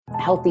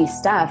healthy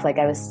stuff, like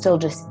I was still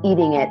just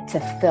eating it to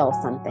fill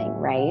something,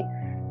 right?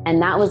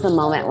 And that was the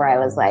moment where I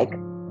was like,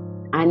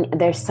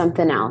 there's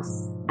something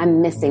else.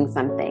 I'm missing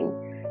something.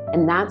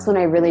 And that's when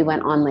I really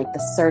went on like the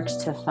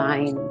search to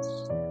find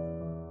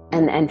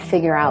and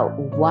figure out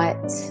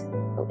what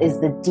is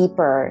the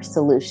deeper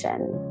solution.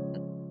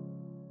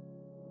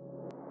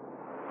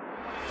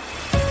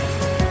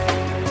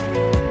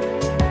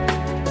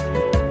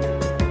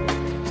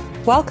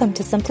 Welcome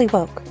to Simply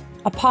Woke,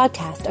 a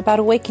podcast about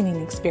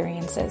awakening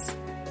experiences.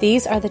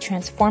 These are the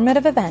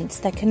transformative events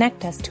that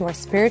connect us to our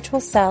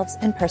spiritual selves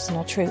and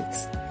personal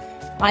truths.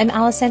 I'm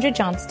Alessandra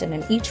Johnston,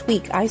 and each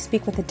week I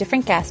speak with a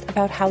different guest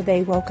about how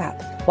they woke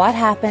up, what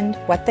happened,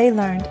 what they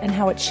learned, and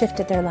how it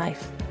shifted their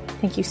life.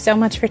 Thank you so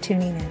much for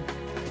tuning in.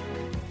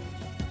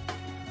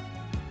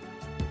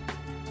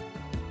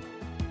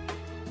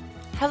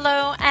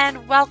 Hello,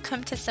 and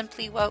welcome to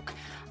Simply Woke.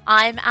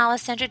 I'm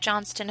Alessandra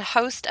Johnston,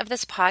 host of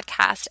this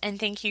podcast, and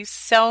thank you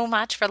so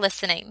much for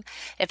listening.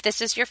 If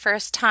this is your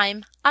first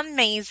time,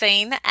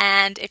 amazing,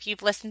 and if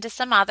you've listened to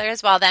some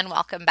others, well then,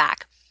 welcome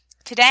back.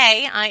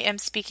 Today, I am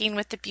speaking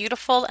with the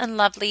beautiful and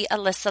lovely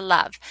Alyssa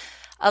Love.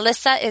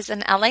 Alyssa is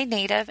an LA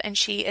native, and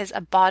she is a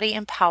body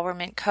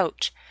empowerment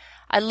coach.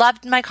 I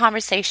loved my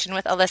conversation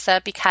with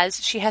Alyssa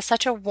because she has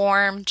such a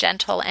warm,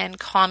 gentle, and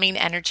calming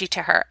energy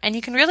to her, and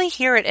you can really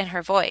hear it in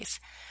her voice.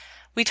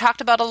 We talked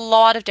about a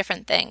lot of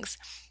different things.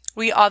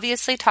 We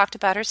obviously talked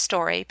about her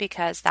story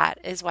because that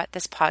is what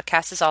this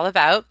podcast is all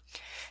about.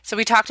 So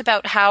we talked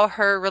about how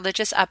her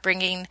religious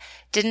upbringing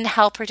didn't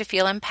help her to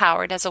feel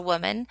empowered as a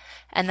woman,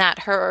 and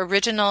that her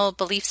original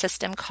belief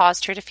system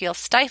caused her to feel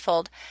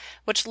stifled,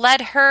 which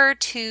led her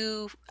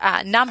to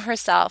numb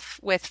herself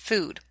with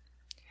food.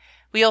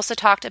 We also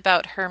talked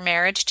about her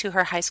marriage to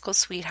her high school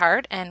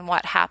sweetheart and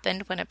what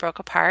happened when it broke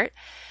apart.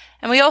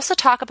 And we also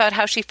talk about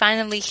how she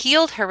finally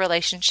healed her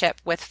relationship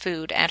with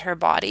food and her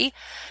body,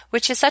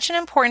 which is such an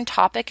important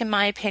topic in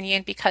my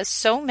opinion because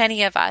so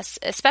many of us,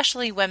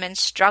 especially women,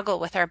 struggle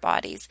with our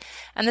bodies.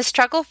 And the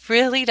struggle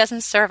really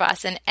doesn't serve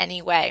us in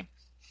any way.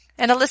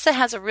 And Alyssa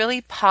has a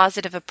really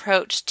positive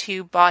approach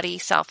to body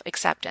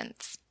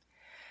self-acceptance.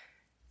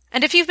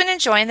 And if you've been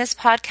enjoying this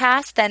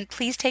podcast, then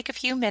please take a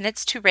few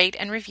minutes to rate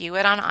and review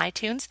it on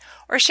iTunes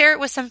or share it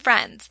with some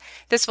friends.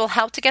 This will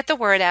help to get the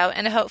word out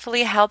and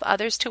hopefully help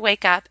others to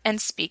wake up and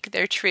speak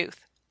their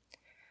truth.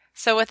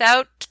 So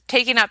without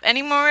taking up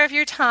any more of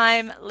your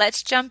time,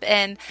 let's jump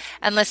in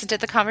and listen to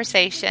the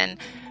conversation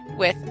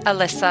with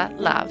Alyssa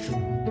Love.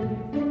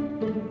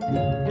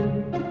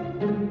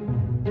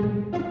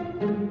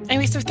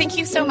 Anyway, so thank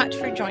you so much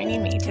for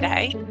joining me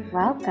today.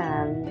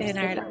 Welcome.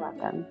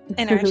 Welcome.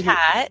 In our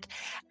chat.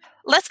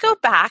 Let's go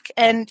back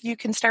and you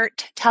can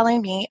start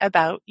telling me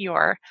about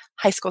your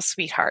high school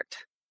sweetheart.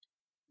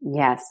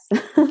 Yes.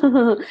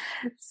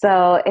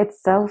 So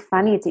it's so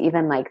funny to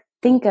even like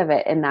think of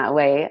it in that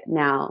way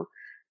now.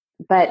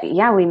 But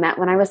yeah, we met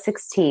when I was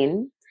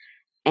 16.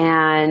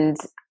 And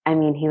I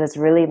mean, he was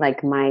really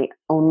like my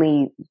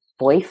only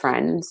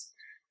boyfriend.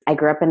 I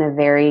grew up in a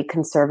very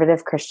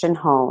conservative Christian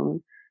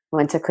home,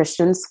 went to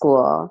Christian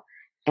school,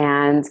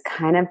 and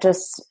kind of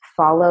just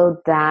followed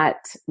that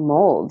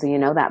mold,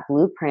 that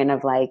blueprint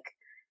of like,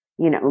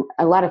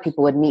 a lot of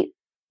people would meet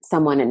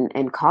someone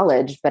in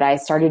college, but I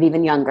started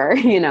even younger,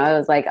 I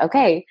was like,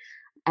 okay.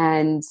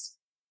 And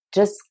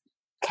just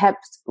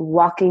kept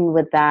walking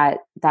with that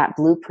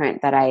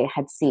blueprint that I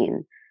had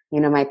seen.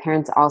 My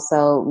parents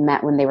also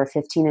met when they were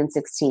 15 and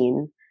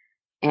 16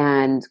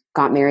 and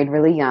got married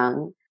really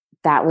young.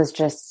 That was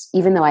just,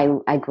 even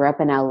though I grew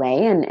up in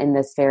LA and in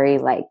this very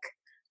like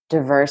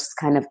diverse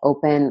kind of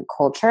open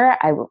culture,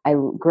 I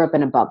grew up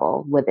in a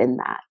bubble within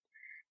that.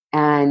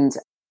 And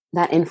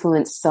that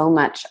influenced so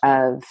much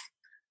of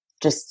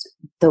just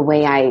the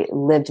way I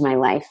lived my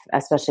life,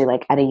 especially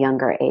like at a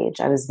younger age.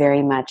 I was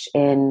very much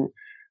in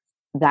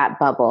that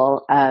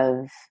bubble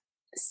of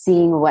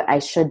seeing what I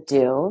should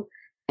do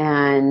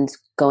and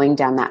going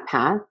down that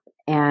path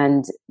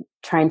and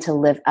trying to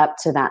live up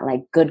to that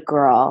like good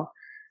girl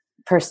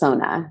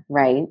persona,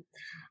 right?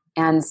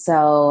 And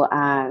so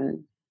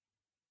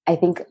I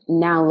think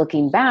now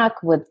looking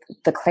back with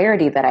the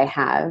clarity that I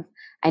have,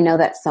 I know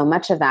that so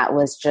much of that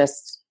was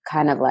just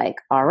kind of like,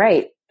 all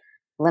right,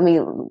 let me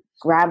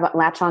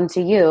latch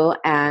onto you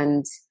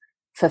and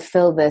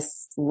fulfill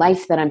this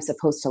life that I'm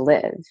supposed to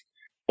live.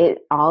 It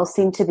all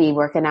seemed to be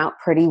working out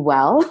pretty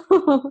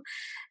well.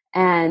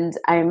 And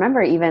I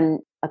remember even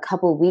a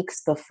couple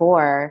weeks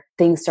before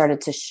things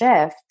started to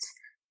shift,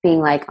 being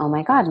like, oh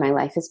my God, my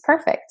life is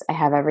perfect. I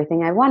have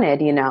everything I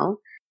wanted,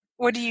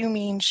 What do you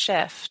mean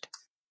shift?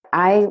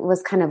 I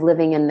was kind of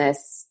living in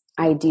this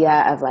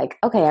idea of like,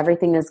 okay,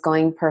 everything is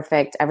going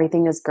perfect.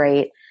 Everything is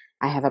great.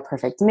 I have a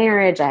perfect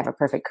marriage. I have a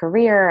perfect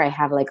career. I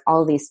have like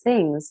all these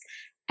things.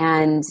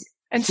 And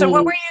so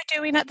what were you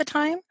doing at the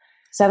time?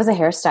 So I was a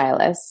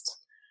hairstylist.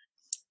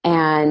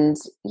 And,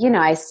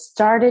 I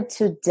started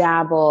to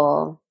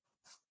dabble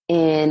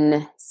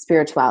in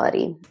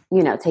spirituality,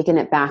 taking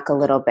it back a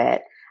little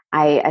bit.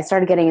 I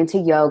started getting into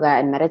yoga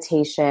and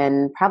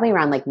meditation probably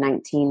around like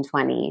 19,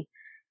 20.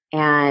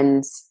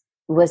 And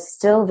was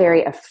still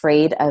very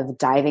afraid of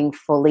diving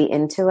fully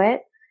into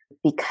it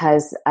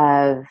because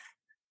of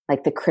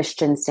like the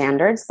Christian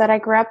standards that I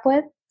grew up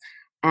with.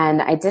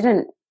 And I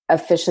didn't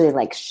officially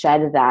like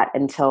shed that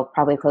until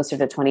probably closer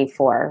to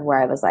 24, where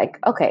I was like,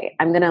 okay,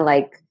 I'm going to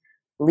like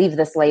leave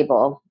this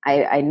label.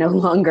 I no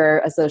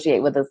longer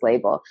associate with this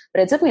label.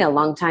 But it took me a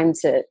long time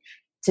to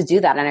do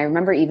that. And I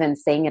remember even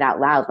saying it out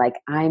loud, like,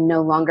 I'm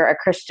no longer a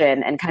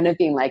Christian, and kind of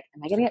being like,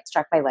 am I going to get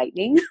struck by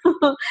lightning?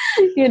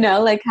 You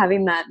know, like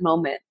having that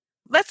moment.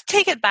 Let's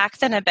take it back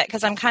then a bit,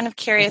 because I'm kind of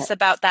curious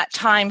about that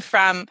time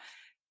from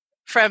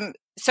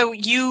so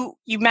you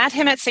met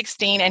him at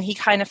 16 and he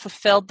kind of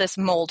fulfilled this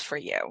mold for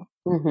you,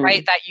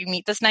 right? That you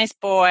meet this nice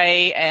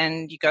boy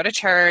and you go to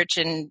church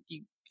and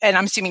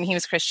I'm assuming he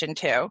was Christian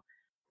too.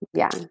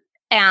 Yeah.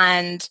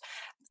 And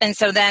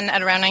so then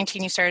at around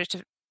 19, you started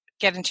to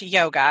get into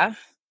yoga.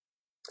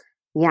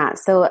 Yeah.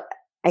 So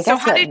I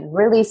guess what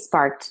really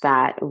sparked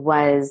that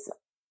was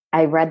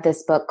I read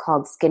this book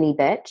called Skinny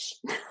Bitch.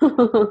 I've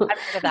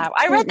heard of that.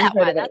 I read that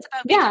one. That's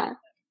about me. Yeah.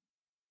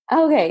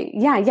 Okay.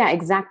 Yeah,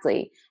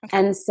 exactly. Okay.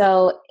 And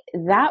so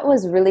that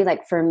was really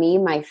like, for me,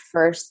 my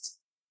first,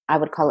 I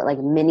would call it like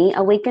mini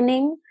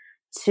awakening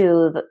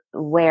to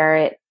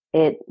where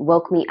it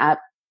woke me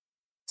up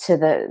to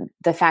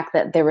the fact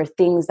that there were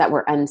things that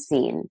were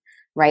unseen,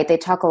 right? They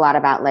talk a lot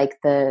about like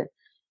the,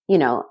 you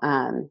know,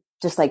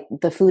 just like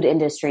the food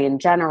industry in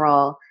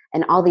general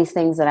and all these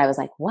things that I was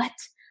like, what?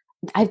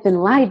 I've been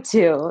lied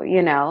to,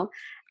 you know,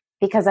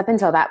 because up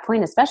until that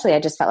point, especially, I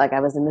just felt like I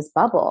was in this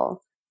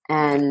bubble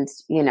and,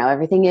 you know,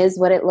 everything is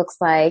what it looks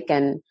like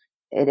and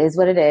it is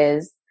what it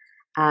is.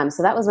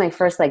 So that was my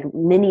first like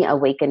mini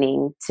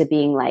awakening to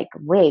being like,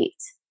 wait,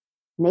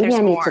 maybe I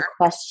need to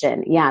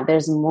question. Yeah,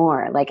 there's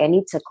more. Like I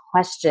need to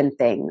question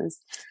things.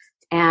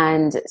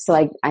 And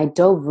so I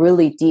dove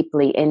really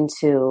deeply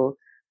into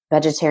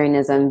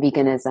vegetarianism,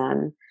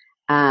 veganism.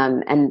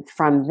 And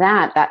from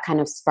that kind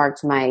of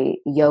sparked my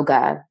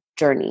yoga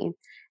journey.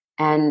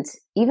 And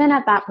even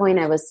at that point,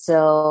 I was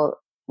still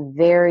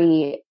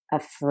very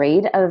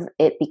afraid of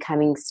it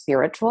becoming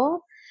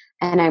spiritual.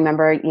 And I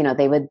remember, you know,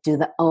 they would do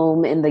the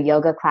Om in the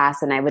yoga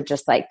class and I would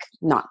just like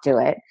not do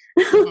it.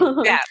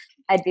 Yeah.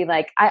 I'd be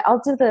like,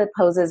 I'll do the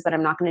poses, but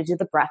I'm not going to do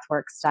the breath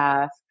work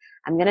stuff.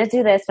 I'm going to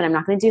do this, but I'm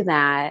not going to do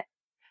that.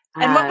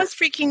 And what was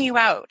freaking you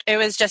out?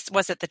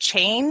 Was it the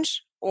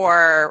change,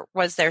 or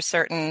was there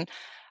certain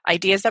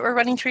ideas that were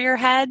running through your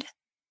head?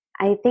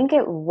 I think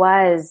it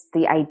was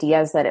the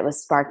ideas that it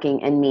was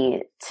sparking in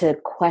me to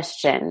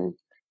question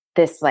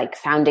this like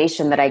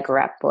foundation that I grew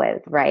up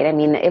with, right? I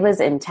mean, it was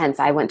intense.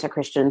 I went to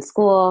Christian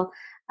school.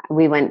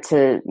 We went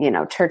to, you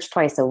know, church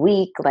twice a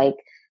week. Like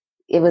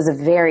it was a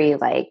very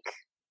like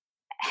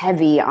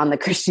heavy on the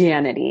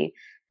Christianity,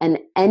 and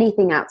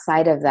anything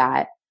outside of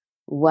that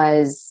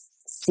was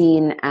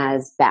seen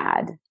as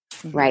bad,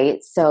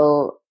 right?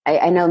 So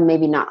I know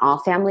maybe not all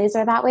families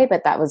are that way,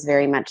 but that was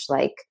very much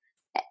like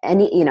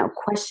any, you know,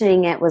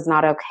 questioning it was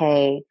not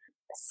okay.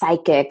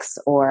 Psychics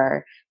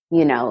or,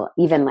 you know,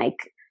 even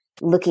like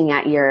looking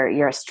at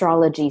your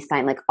astrology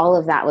sign, like all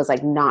of that was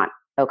like not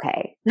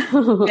okay.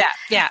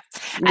 Yeah.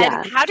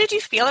 And how did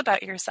you feel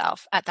about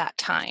yourself at that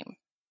time?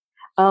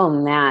 Oh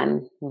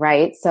man,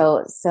 right.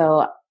 So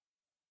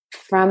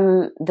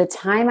from the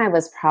time I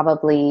was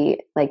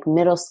probably like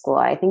middle school,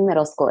 I think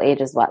middle school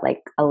age is what,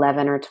 like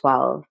 11 or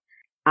 12,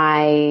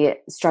 I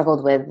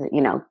struggled with,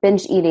 you know,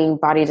 binge eating,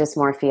 body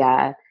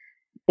dysmorphia,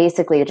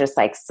 basically just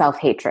like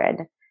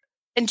self-hatred.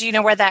 And do you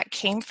know where that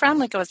came from?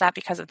 Like, was that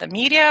because of the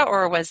media,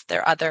 or was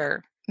there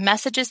other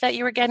messages that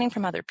you were getting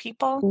from other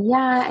people?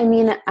 Yeah. I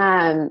mean,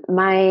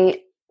 my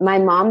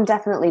mom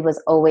definitely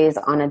was always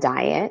on a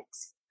diet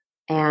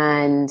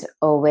and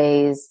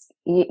always,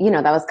 you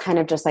know, that was kind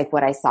of just like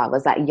what I saw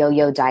was that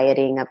yo-yo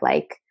dieting of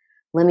like,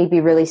 let me be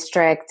really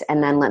strict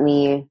and then let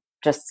me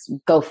just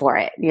go for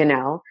it, you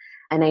know?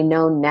 And I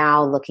know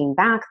now looking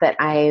back that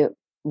I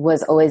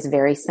was always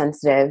very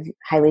sensitive,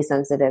 highly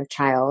sensitive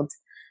child,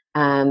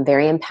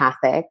 very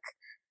empathic,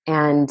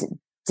 and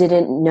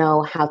didn't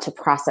know how to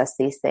process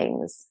these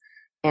things.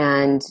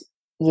 And,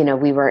 you know,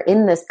 we were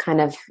in this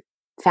kind of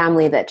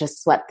family that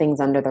just swept things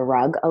under the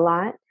rug a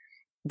lot.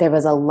 There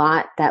was a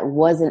lot that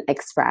wasn't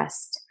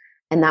expressed.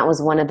 And that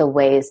was one of the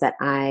ways that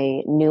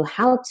I knew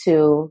how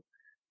to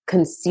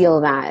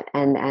conceal that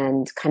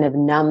and kind of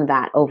numb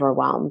that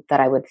overwhelm that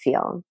I would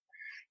feel.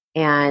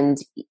 And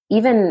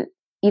even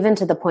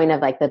to the point of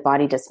like the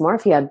body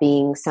dysmorphia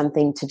being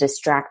something to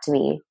distract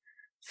me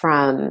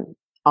from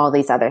all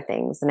these other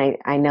things. And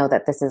I know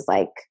that this is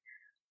like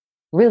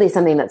really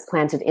something that's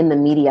planted in the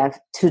media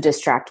to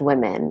distract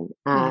women,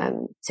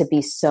 to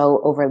be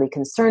so overly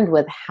concerned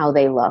with how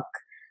they look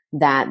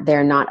that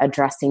they're not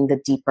addressing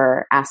the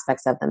deeper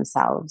aspects of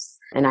themselves.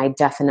 And I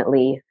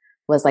definitely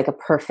was like a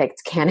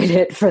perfect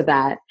candidate for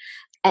that.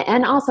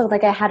 And also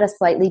like I had a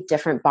slightly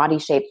different body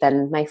shape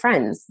than my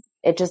friends.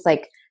 It just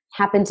like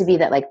happened to be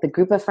that like the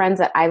group of friends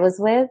that I was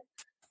with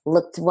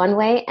looked one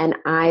way and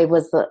I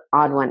was the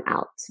odd one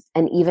out.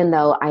 And even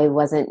though I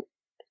wasn't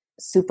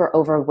super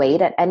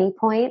overweight at any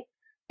point,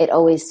 it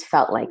always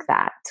felt like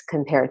that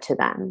compared to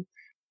them.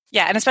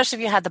 Yeah. And especially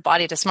if you had the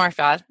body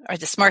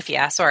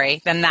dysmorphia,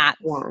 sorry, then that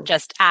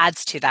just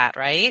adds to that,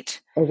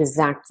 right?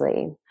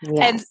 Exactly.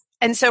 Yes.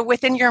 And so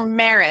within your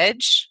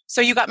marriage,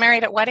 so you got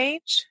married at what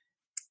age?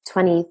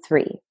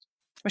 23.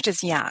 Which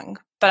is young.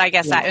 But I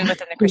guess that, and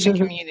within the Christian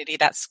community,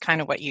 that's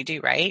kind of what you do,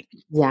 right?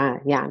 Yeah.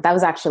 Yeah. That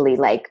was actually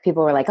like,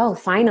 people were like, oh,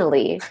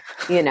 finally,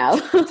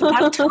 It's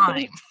about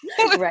time.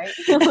 Right.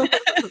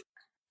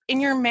 In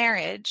your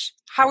marriage,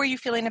 how were you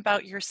feeling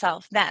about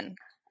yourself then?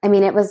 I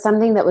mean, it was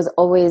something that was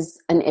always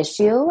an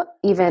issue,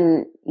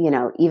 even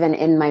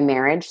in my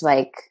marriage,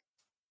 like,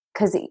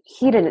 because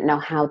he didn't know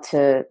how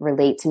to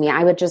relate to me.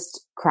 I would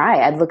just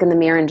cry. I'd look in the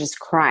mirror and just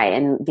cry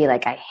and be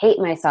like, I hate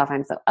myself.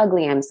 I'm so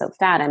ugly. I'm so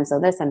fat. I'm so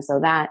this. I'm so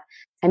that.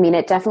 I mean,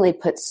 it definitely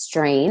put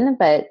strain,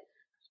 but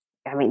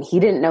I mean, he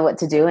didn't know what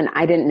to do and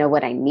I didn't know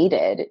what I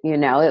needed.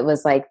 It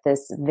was like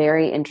this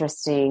very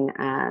interesting,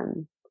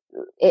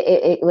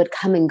 it would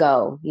come and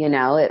go,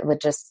 it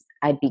would just,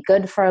 I'd be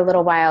good for a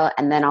little while.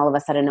 And then all of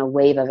a sudden a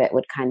wave of it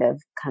would kind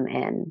of come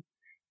in.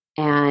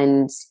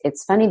 And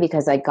it's funny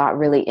because I got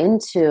really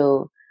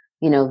into,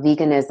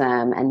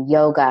 veganism and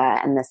yoga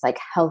and this like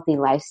healthy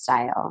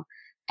lifestyle.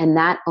 And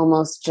that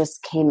almost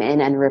just came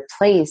in and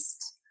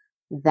replaced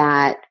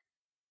that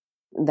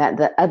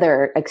the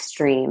other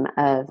extreme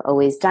of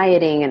always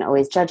dieting and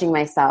always judging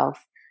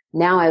myself.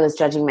 Now I was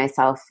judging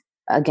myself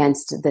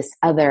against this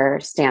other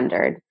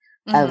standard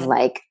of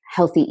like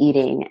healthy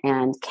eating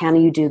and can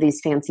you do these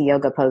fancy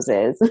yoga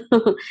poses?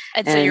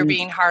 And so you're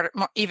being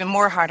even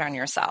more hard on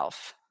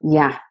yourself.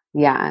 Yeah.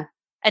 Yeah.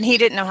 And he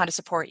didn't know how to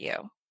support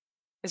you,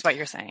 is what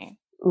you're saying.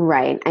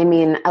 Right. I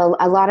mean, a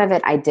lot of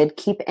it I did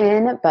keep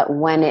in, but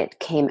when it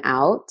came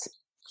out,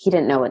 he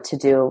didn't know what to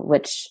do,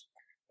 which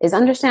is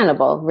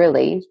understandable,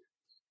 really.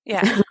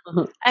 Yeah.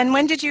 And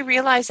when did you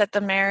realize that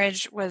the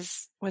marriage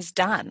was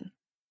done?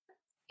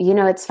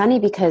 It's funny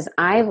because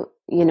I,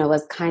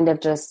 was kind of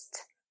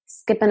just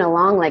skipping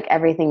along like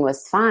everything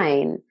was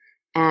fine.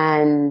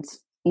 And,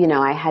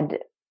 I had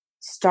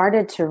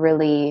started to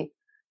really,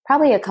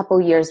 probably a couple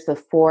years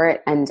before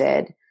it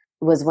ended,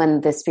 was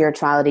when the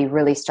spirituality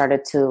really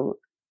started to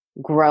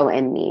grow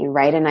in me,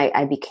 right? And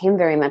I became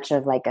very much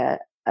of like a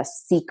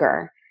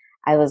seeker.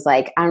 I was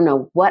like, I don't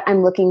know what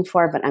I'm looking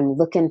for, but I'm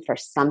looking for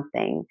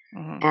something.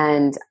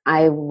 And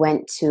I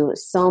went to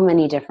so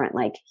many different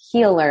like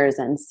healers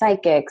and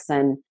psychics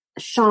and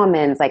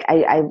shamans. Like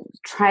I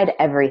tried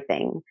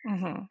everything,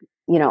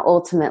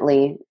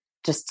 ultimately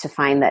just to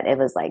find that it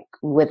was like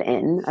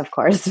within, of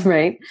course,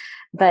 right?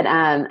 But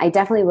I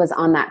definitely was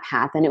on that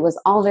path and it was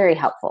all very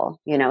helpful.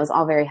 It was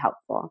all very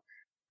helpful.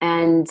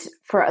 And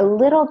for a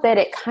little bit,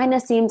 it kind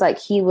of seemed like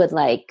he would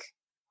like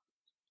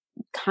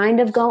kind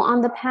of go on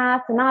the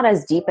path, not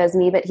as deep as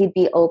me, but he'd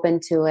be open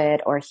to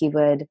it or he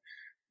would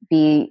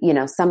be,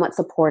 somewhat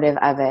supportive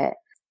of it.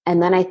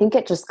 And then I think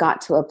it just got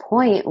to a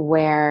point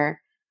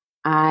where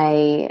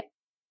I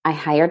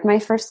hired my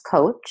first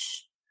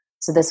coach.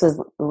 So this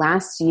was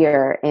last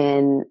year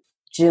in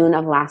June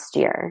of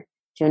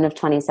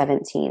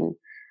 2017.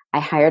 I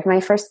hired my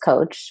first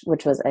coach,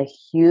 which was a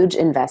huge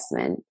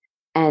investment.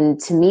 And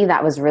to me,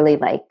 that was really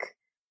like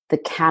the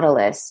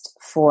catalyst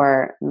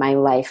for my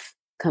life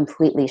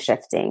completely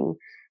shifting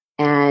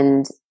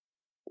and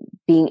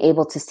being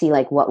able to see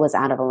like what was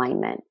out of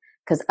alignment.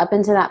 Because up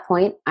until that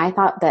point, I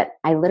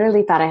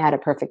literally thought I had a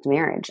perfect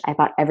marriage. I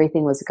thought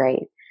everything was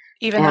great.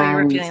 Even though you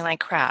were feeling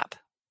like crap.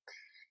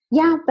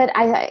 Yeah, but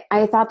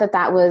I thought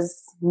that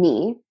was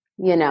me,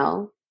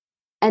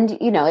 and,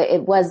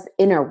 it was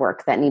inner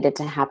work that needed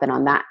to happen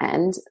on that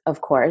end, of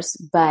course.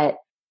 But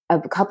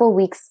a couple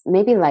weeks,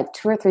 maybe like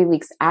 2 or 3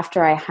 weeks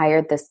after I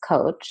hired this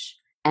coach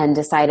and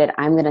decided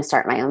I'm going to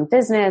start my own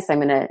business, I'm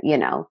going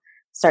to,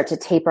 start to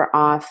taper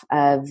off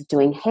of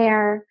doing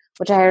hair,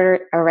 which I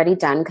had already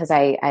done because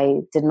I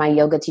did my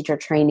yoga teacher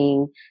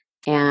training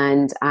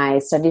and I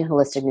studied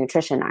holistic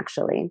nutrition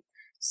actually.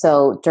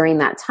 So during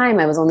that time,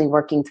 I was only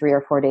working 3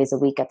 or 4 days a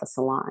week at the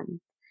salon.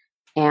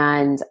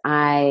 And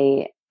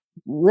I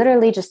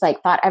literally just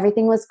like thought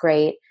everything was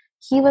great.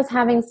 He was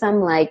having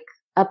some like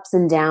ups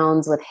and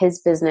downs with his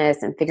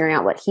business and figuring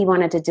out what he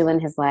wanted to do in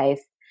his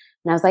life.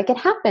 And I was like, it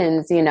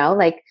happens,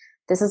 like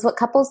this is what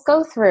couples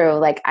go through.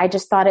 Like, I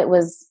just thought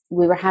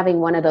we were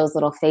having one of those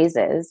little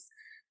phases.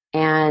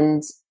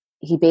 And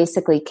he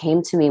basically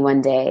came to me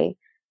one day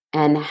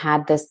and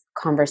had this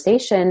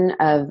conversation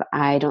of,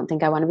 I don't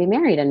think I want to be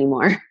married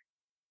anymore.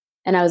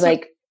 And I was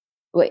like,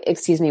 wait,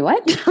 excuse me,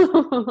 what?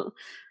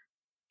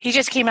 He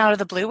just came out of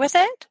the blue with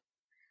it?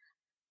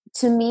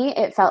 To me,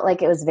 it felt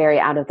like it was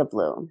very out of the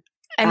blue.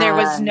 And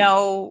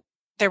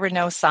there were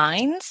no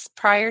signs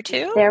prior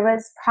to? There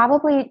was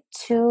probably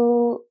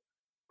 2,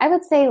 I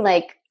would say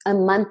like a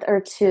month or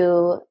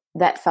 2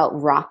 that felt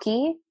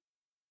rocky.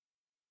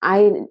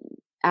 I,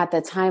 at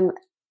the time,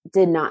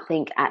 did not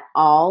think at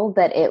all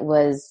that it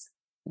was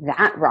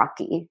that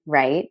rocky,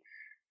 right?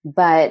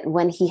 But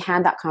when he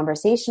had that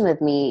conversation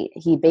with me,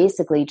 he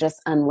basically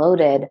just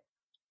unloaded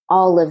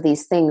all of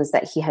these things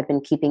that he had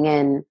been keeping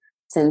in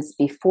since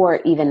before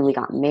even we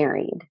got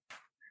married.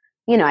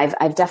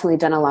 I've definitely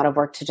done a lot of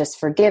work to just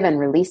forgive and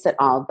release it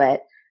all,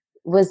 but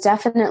was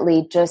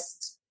definitely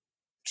just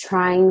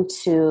trying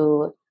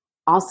to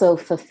also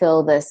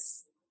fulfill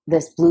this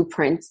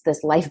blueprint,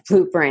 this life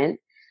blueprint,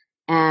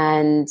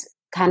 and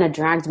kind of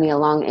dragged me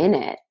along in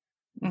it.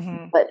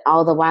 Mm-hmm. But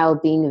all the while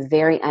being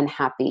very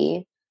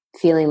unhappy,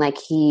 feeling like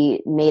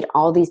he made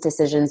all these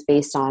decisions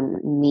based on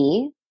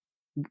me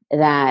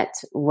that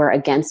were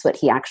against what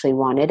he actually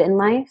wanted in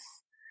life.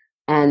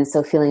 And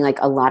so feeling like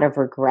a lot of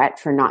regret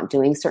for not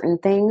doing certain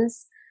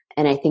things.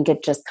 And I think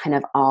it just kind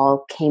of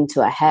all came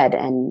to a head,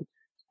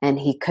 and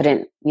he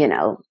couldn't,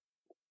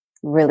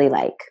 really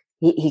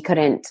he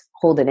couldn't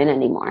hold it in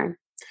anymore.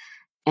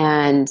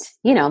 And,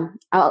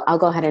 I'll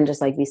go ahead and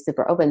just be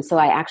super open. So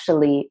I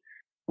actually,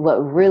 what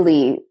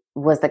really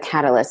was the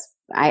catalyst,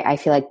 I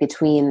feel like,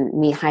 between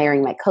me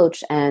hiring my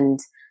coach, and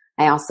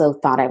I also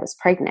thought I was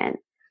pregnant,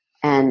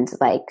 and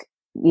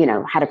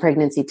had a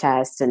pregnancy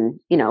test, and,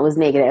 it was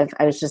negative.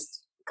 I was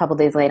just a couple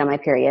days late on my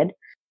period,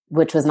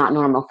 which was not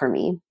normal for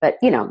me, but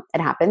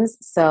it happens.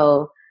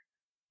 So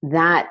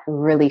that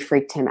really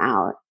freaked him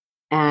out.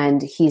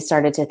 And he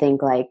started to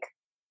think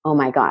oh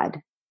my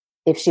God,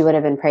 if she would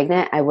have been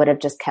pregnant, I would have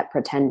just kept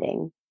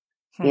pretending,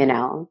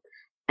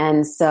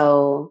 And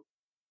so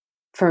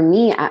for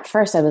me at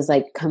first, I was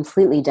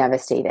completely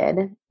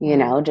devastated,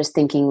 just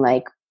thinking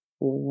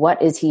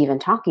what is he even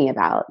talking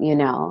about,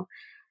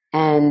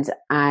 And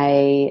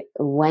I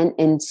went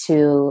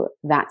into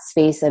that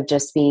space of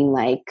just being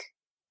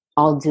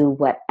I'll do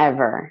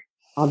whatever.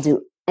 I'll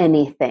do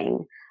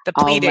anything. The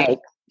pleading.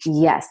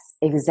 Yes,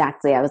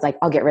 exactly. I was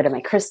I'll get rid of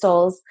my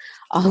crystals.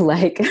 I'll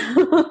I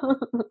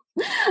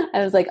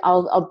was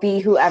I'll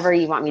be whoever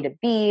you want me to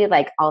be.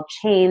 I'll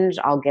change.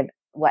 I'll give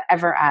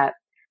whatever up.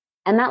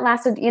 And that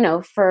lasted,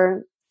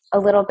 for a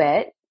little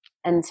bit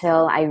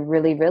until I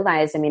really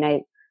realized,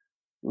 I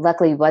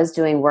luckily was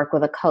doing work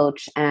with a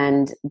coach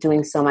and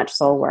doing so much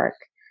soul work.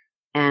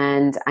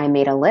 And I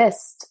made a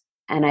list,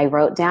 and I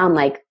wrote down,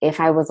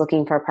 if I was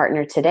looking for a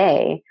partner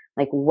today,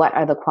 what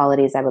are the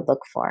qualities I would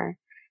look for?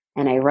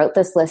 And I wrote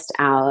this list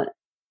out,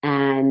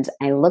 and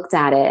I looked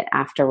at it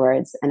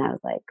afterwards, and I was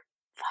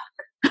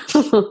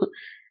fuck,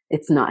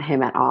 it's not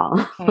him at all.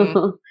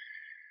 Mm.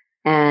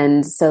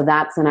 And so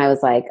that's when I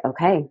was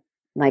okay,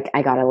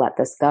 I got to let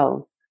this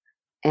go.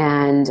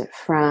 And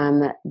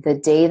from the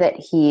day that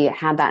he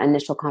had that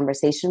initial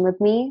conversation with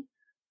me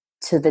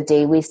to the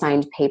day we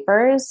signed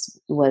papers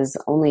was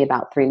only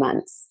about 3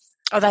 months.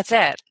 Oh, that's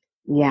it.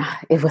 Yeah,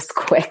 it was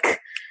quick.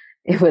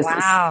 It was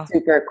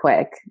super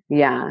quick.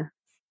 Yeah.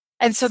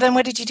 And so then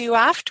what did you do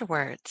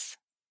afterwards?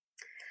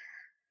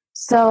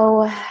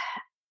 So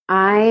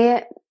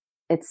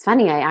it's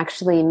funny, I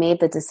actually made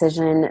the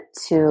decision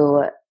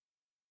to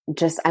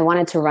I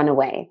wanted to run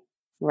away,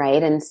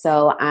 right? And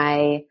so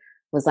I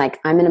was I'm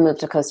going to move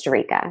to Costa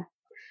Rica.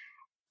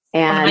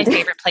 And one of my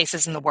favorite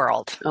places in the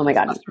world. Oh my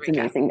God, it's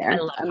amazing there.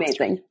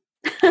 Amazing.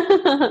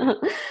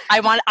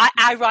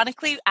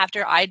 Ironically,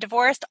 after I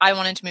divorced, I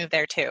wanted to move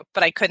there too,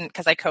 but I couldn't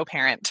because I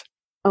co-parent.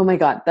 Oh my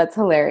God, that's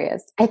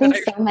hilarious. I think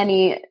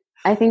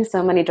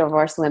so many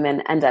divorced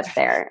women end up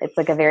there. It's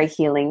a very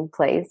healing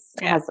place.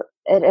 Yeah.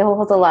 It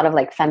holds a lot of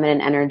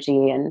feminine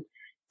energy, and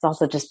it's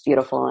also just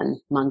beautiful, and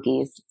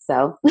monkeys.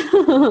 So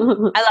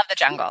I love the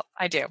jungle.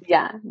 I do.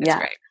 Yeah. It's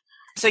great.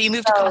 So you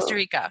moved to Costa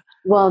Rica?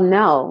 Well,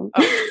 no.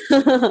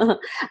 Oh.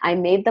 I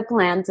made the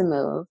plan to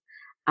move.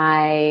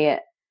 I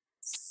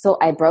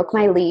broke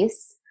my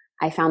lease.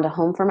 I found a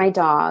home for my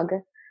dog.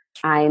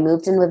 I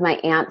moved in with my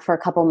aunt for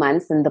a couple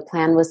months, and the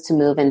plan was to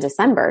move in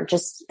December,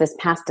 just this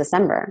past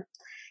December.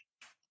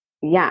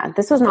 Yeah,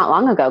 this was not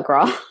long ago,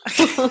 girl.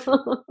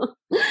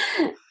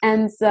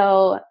 And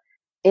so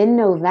in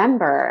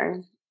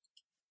November,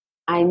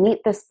 I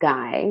meet this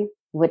guy,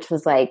 which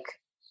was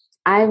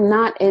I'm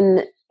not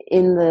in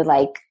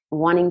the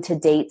wanting to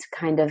date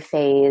kind of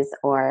phase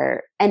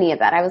or any of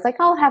that. I was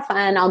I'll have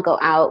fun, I'll go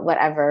out,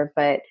 whatever,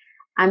 but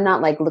I'm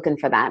not looking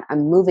for that.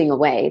 I'm moving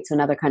away to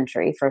another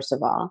country, first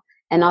of all.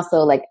 And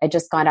also I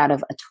just got out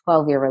of a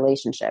 12-year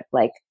relationship.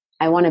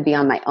 I want to be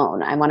on my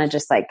own. I want to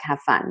just have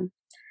fun.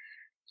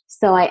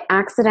 So I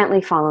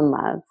accidentally fall in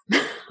love.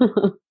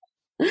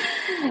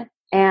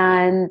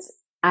 And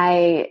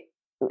I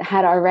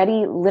had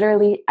already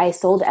I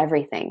sold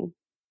everything.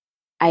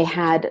 I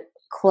had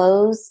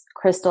clothes,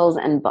 crystals,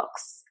 and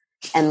books.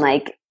 And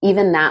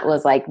even that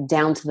was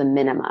down to the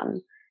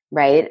minimum,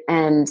 right?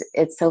 And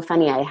it's so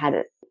funny. I had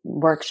a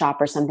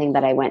workshop or something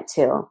that I went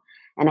to,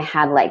 and I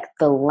had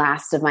the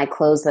last of my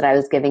clothes that I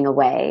was giving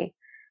away.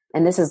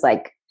 And this is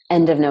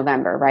end of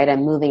November, right?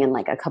 I'm moving in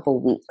a couple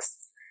weeks.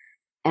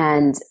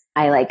 And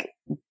I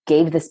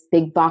gave this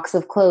big box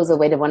of clothes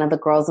away to one of the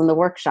girls in the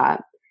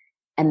workshop.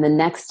 And the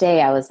next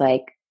day I was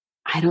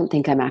I don't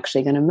think I'm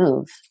actually going to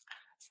move.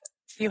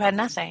 You had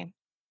nothing.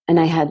 And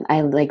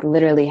I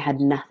literally had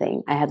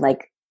nothing. I had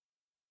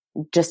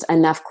just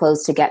enough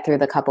clothes to get through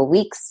the couple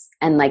weeks.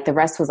 And the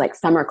rest was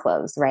summer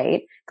clothes,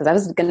 right? Because I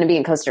was going to be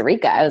in Costa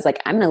Rica. I was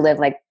I'm going to live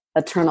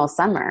eternal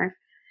summer.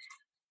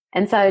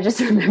 And so I just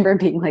remember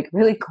being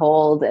really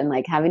cold and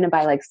having to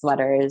buy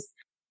sweaters.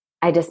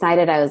 I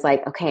decided, I was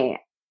like, okay,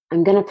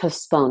 I'm going to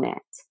postpone it.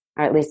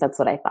 Or at least that's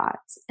what I thought.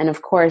 And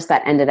of course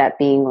that ended up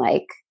being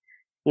like,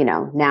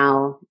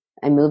 now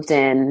I moved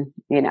in,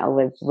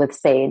 with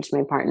Sage,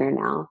 my partner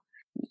now,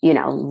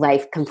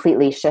 life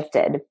completely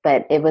shifted.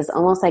 But it was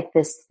almost like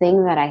this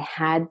thing that I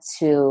had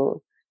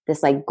to,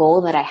 this like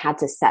goal that I had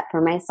to set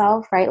for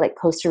myself, right? Like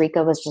Costa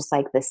Rica was just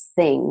like this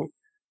thing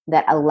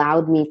that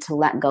allowed me to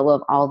let go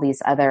of all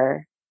these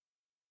other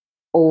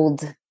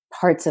old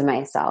parts of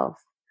myself.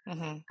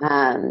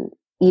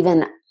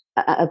 Even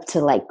up to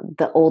like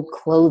the old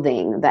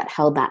clothing that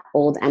held that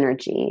old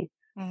energy,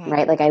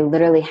 right? Like I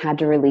literally had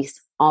to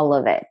release all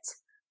of it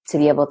to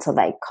be able to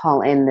like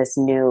call in this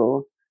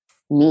new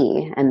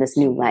me and this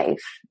new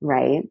life,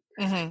 right?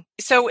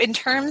 So in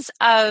terms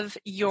of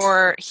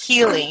your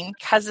healing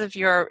because of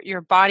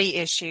your body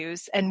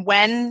issues, and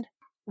when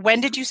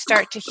did you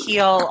start to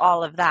heal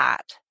all of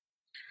that?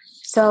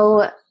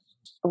 So,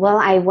 well,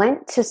 I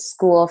went to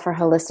school for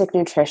holistic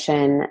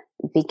nutrition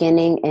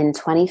beginning in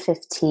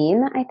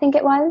 2015, I think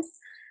it was.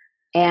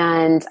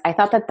 And I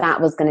thought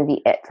that was going to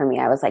be it for me.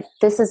 I was like,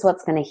 this is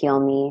what's going to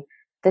heal me.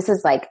 This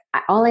is like,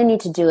 all I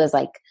need to do is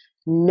like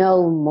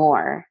know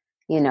more,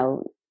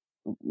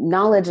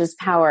 knowledge is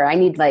power. I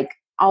need like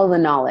all the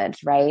knowledge,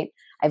 right?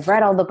 I've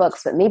read all the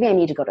books, but maybe I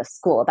need to go to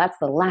school. That's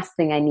the last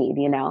thing I need,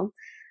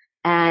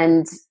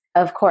 And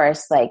of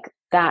course, like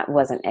that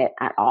wasn't it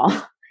at all.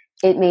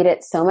 It made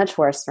it so much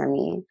worse for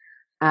me.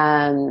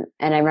 And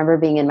I remember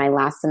being in my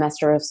last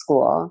semester of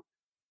school,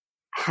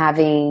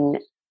 having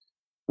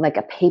like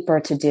a paper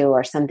to do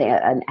or something,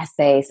 an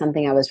essay,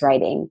 something I was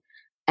writing.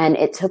 And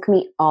it took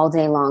me all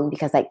day long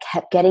because I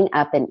kept getting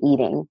up and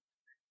eating.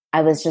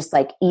 I was just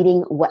like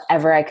eating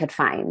whatever I could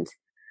find.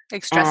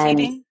 Like stress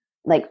eating?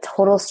 Like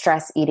total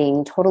stress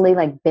eating, totally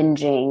like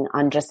binging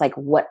on just like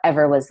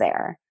whatever was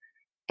there.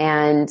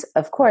 And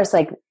of course,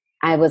 like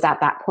I was at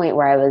that point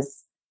where I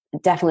was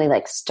definitely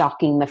like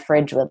stocking the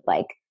fridge with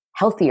like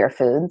healthier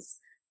foods,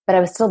 but I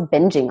was still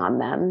binging on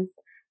them,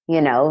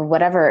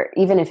 whatever,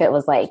 even if it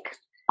was like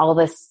all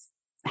this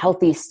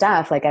healthy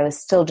stuff, like I was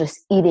still just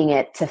eating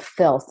it to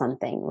fill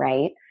something.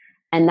 Right.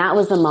 And that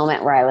was the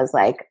moment where I was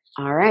like,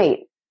 all right,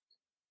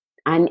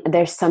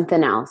 there's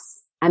something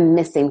else. I'm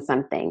missing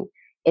something.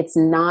 It's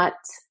not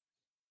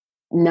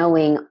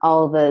knowing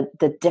all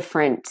the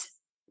different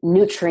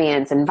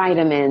nutrients and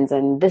vitamins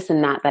and this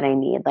and that I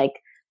need.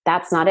 Like,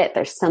 that's not it.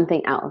 There's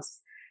something else.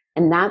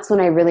 And that's when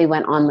I really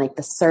went on like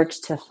the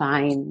search to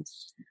find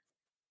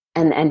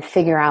and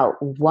figure out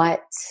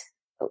what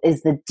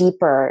is the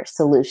deeper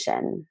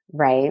solution.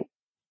 Right.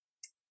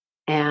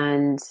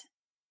 And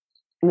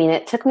I mean,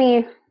 it took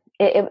me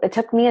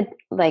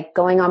like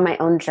going on my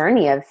own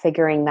journey of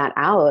figuring that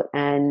out.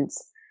 And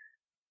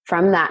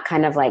from that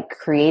kind of like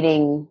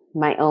creating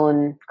my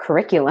own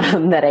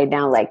curriculum that I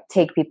now like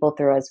take people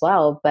through as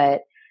well.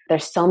 But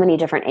there's so many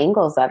different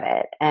angles of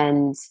it.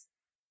 And,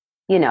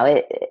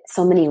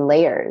 so many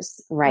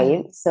layers, right?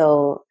 Mm-hmm.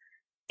 So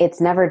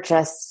it's never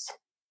just,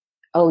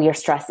 oh, you're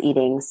stress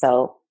eating,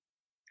 so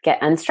get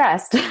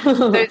unstressed.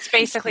 So it's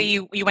basically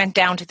you went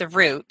down to the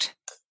root.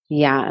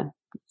 Yeah.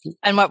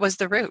 And what was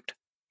the root?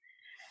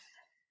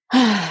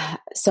 There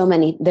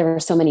were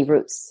so many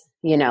roots,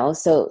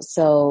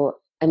 so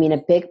I mean,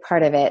 a big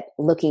part of it,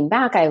 looking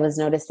back, I was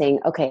noticing,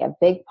 okay, a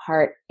big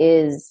part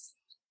is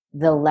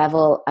the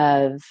level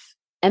of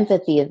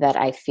empathy that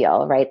I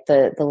feel, right?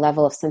 The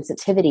level of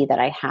sensitivity that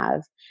I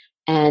have,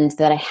 and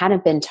that I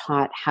hadn't been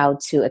taught how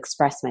to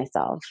express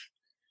myself,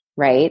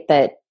 right?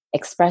 That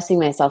expressing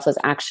myself was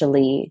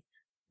actually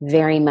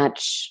very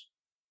much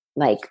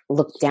like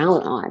looked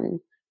down on,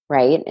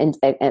 right? And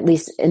at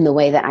least in the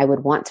way that I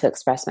would want to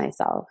express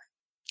myself.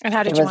 And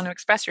how did you want to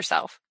express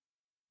yourself?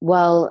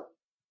 Well,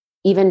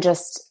 even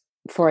just,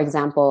 for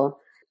example,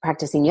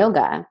 practicing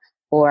yoga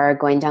or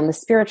going down the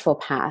spiritual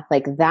path,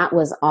 like that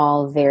was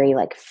all very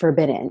like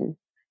forbidden,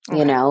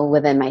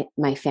 within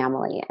my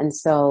family. And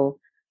so,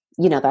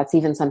 that's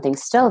even something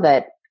still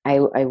that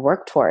I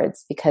work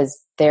towards, because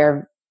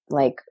they're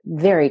like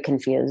very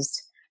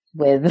confused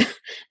with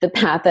the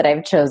path that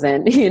I've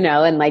chosen,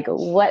 and like,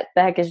 what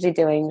the heck is she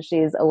doing?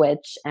 She's a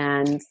witch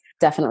and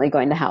definitely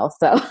going to hell.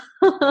 So,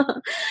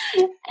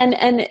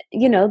 and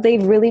they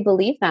really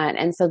believe that.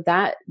 And so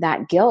that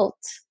guilt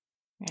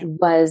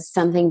was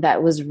something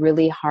that was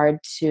really hard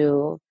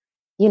to,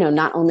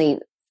 not only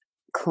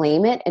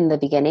claim it in the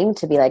beginning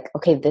to be like,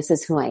 okay, this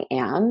is who I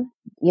am,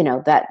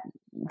 that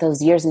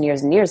those years and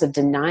years and years of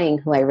denying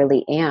who I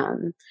really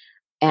am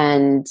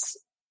and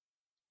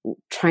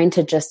trying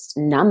to just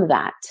numb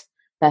that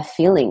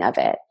feeling of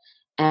it,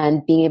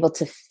 and being able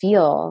to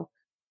feel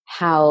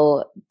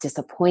how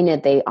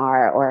disappointed they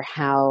are or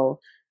how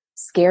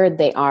scared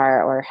they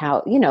are or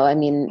how,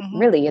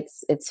 really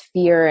it's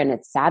fear and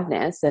it's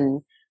sadness,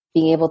 and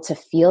being able to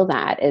feel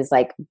that is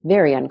like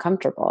very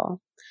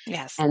uncomfortable.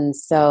 Yes. And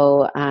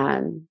so,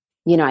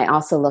 I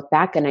also look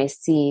back and I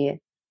see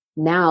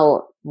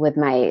now with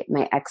my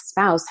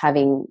ex-spouse,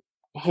 having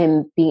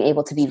him being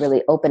able to be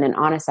really open and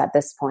honest at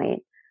this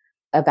point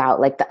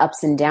about like the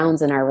ups and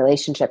downs in our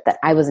relationship that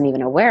I wasn't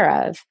even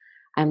aware of.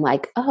 I'm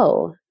like,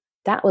 oh,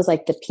 that was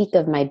like the peak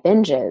of my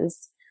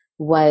binges,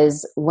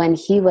 was when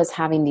he was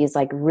having these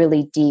like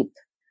really deep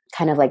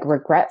kind of like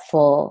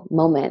regretful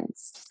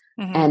moments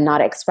and not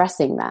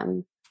expressing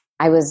them.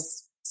 I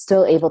was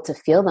still able to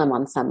feel them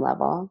on some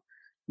level,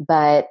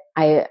 but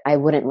I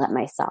wouldn't let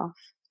myself.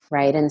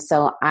 Right. And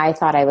so I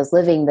thought I was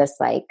living this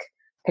like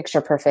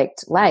picture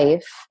perfect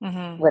life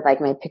with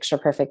like my picture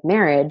perfect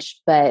marriage.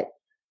 But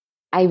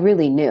I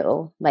really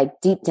knew, like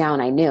deep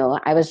down, I knew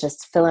I was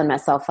just filling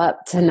myself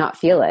up to not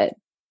feel it.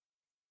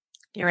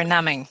 You were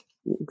numbing.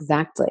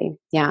 Exactly.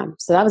 Yeah.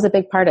 So that was a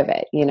big part of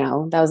it. You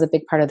know, that was a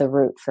big part of the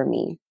root for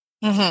me.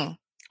 It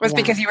was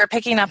because you were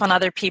picking up on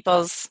other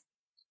people's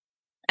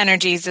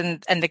energies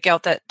and the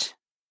guilt that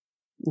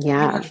you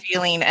were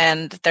feeling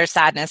and their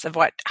sadness of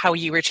how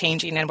you were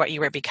changing and what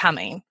you were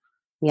becoming.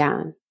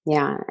 Yeah.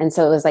 Yeah. And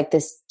so it was like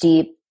this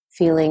deep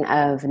feeling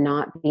of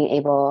not being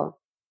able,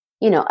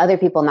 you know, other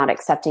people not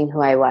accepting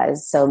who I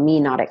was. So me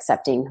not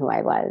accepting who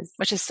I was.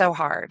 Which is so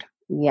hard.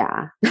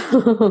 Yeah.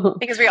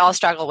 Because we all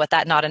struggle with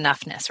that not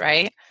enough-ness,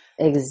 right?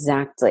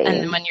 Exactly.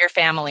 And when your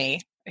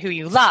family, who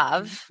you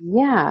love.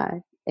 Yeah,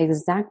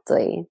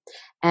 exactly.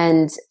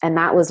 And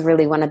that was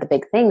really one of the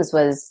big things,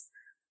 was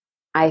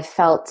I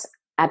felt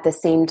at the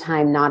same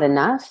time not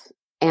enough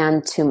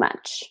and too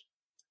much.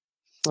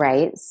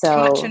 Right?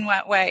 So too much in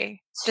what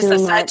way?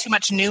 Just too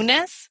much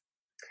newness?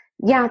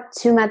 Yeah,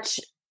 too much.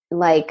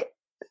 Like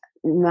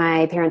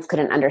my parents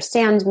couldn't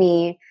understand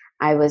me.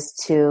 I was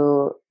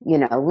too, you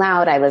know,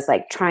 loud. I was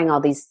like trying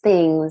all these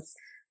things.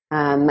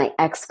 My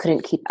ex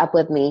couldn't keep up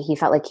with me. He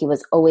felt like he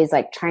was always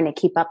like trying to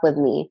keep up with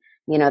me.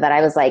 You know, that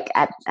I was like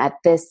at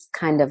this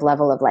kind of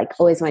level of like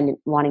always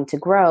wanting to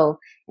grow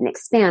and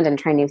expand and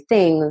try new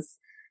things.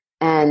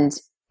 And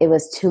it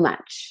was too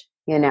much,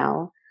 you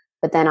know.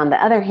 But then on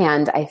the other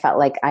hand, I felt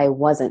like I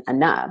wasn't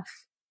enough.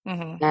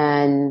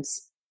 And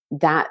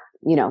that,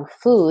 you know,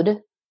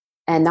 food,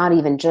 and not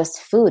even just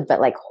food,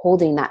 but like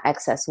holding that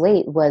excess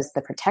weight was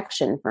the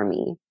protection for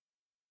me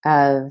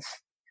of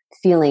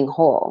feeling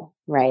whole,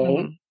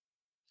 right?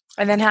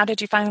 And then how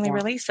did you finally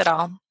release it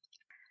all?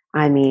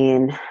 I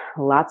mean,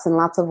 lots and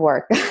lots of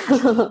work.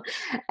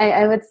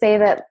 I would say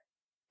that,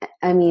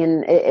 I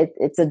mean,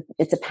 it's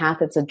a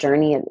path, it's a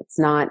journey, and it's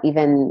not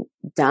even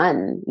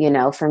done. You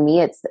know, for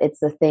me, it's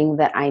the thing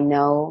that I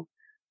know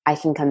I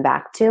can come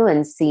back to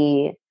and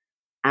see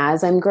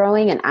as I'm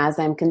growing and as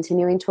I'm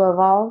continuing to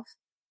evolve.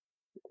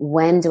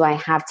 When do I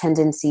have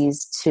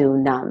tendencies to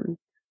numb,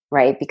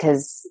 right?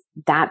 Because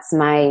that's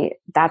my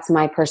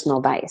personal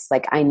vice.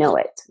 Like I know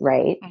it,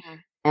 right?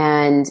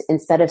 And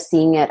instead of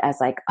seeing it as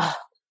like, oh,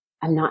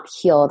 I'm not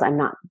healed, I'm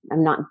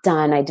not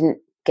done, I didn't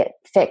get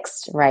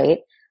fixed, right?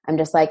 I'm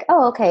just like,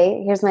 oh,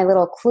 okay, here's my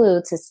little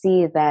clue to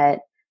see that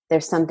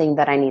there's something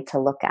that I need to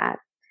look at.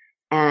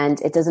 And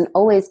it doesn't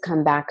always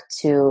come back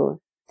to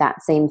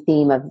that same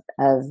theme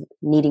of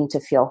needing to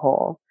feel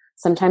whole.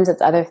 Sometimes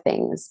it's other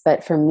things,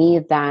 but for me,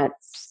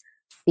 that's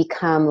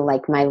become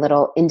like my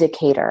little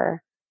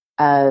indicator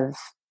of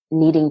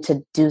needing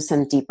to do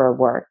some deeper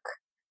work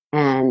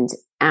and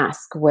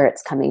ask where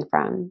it's coming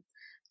from.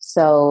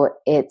 So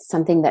it's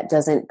something that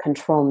doesn't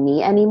control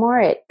me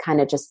anymore. It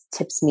kind of just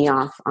tips me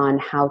off on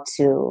how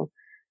to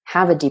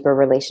have a deeper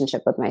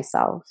relationship with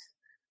myself.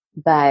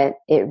 But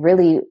it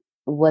really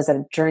was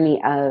a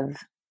journey of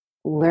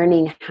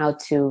learning how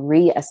to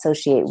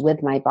reassociate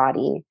with my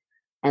body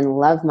and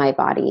love my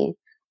body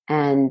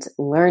and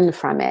learn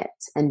from it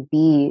and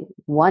be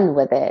one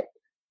with it,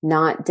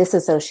 not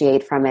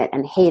disassociate from it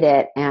and hate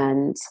it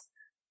and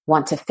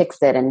want to fix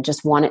it and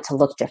just want it to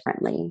look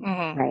differently.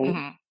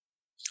 Right.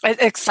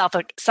 It's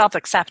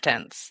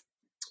self-acceptance.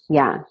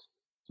 Yeah.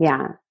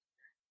 Yeah.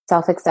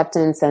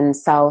 Self-acceptance and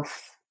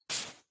self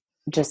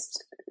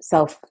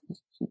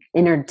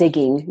inner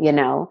digging, you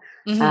know,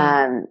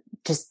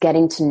 just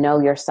getting to know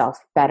yourself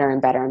better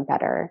and better and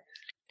better.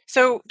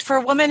 So for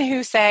a woman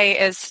who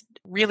is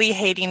really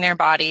hating their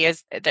body,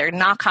 is they're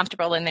not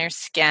comfortable in their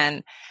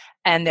skin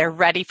and they're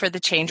ready for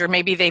the change, or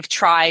maybe they've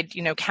tried,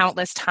 you know,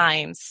 countless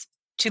times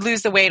to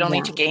lose the weight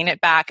only to gain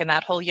it back and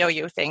that whole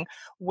yo-yo thing,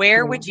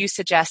 where would you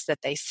suggest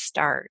that they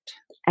start?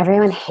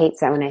 Everyone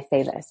hates it when I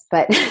say this,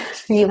 but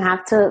you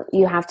have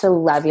to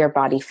love your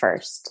body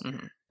first,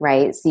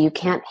 right? So you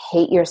can't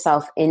hate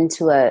yourself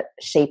into a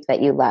shape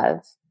that you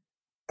love.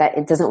 That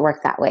it doesn't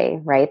work that way,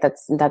 right?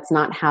 That's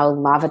not how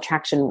law of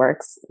attraction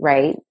works,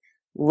 right?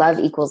 Love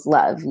equals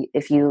love.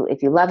 If you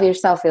love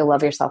yourself, you'll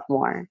love yourself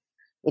more.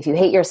 If you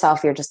hate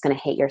yourself, you're just going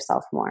to hate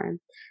yourself more.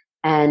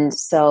 And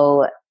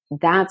so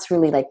that's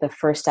really like the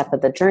first step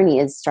of the journey,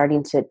 is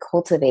starting to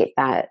cultivate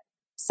that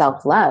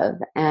self-love.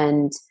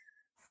 And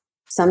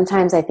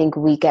sometimes I think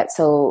we get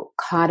so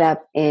caught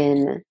up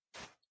in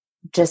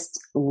just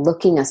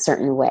looking a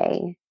certain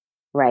way,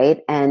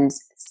 right? And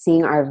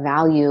seeing our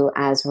value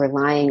as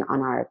relying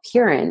on our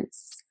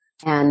appearance,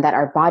 and that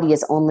our body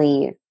is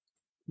only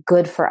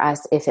good for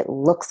us if it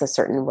looks a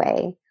certain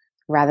way,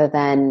 rather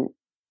than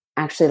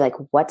actually like,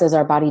 what does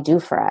our body do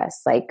for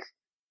us? Like,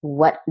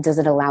 what does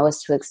it allow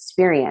us to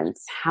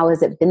experience? How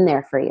has it been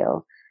there for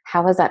you?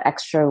 how has that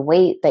extra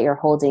weight that you're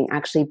holding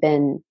actually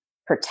been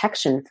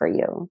protection for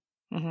you?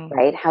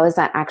 Right? How is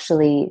that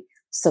actually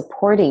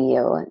supporting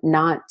you,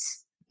 not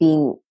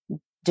being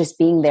just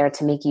being there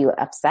to make you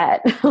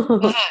upset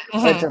or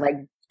to like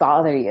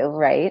bother you,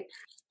 right?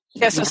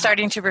 Yeah, so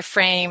starting to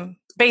reframe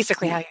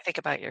basically how you think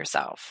about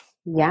yourself.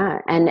 Yeah.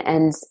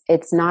 And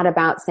it's not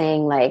about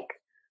saying like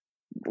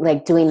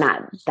doing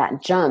that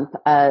jump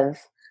of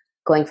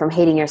going from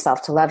hating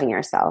yourself to loving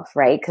yourself,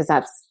 right? Because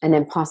that's an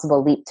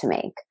impossible leap to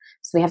make.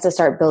 So we have to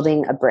start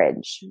building a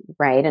bridge,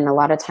 right? And a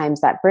lot of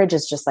times that bridge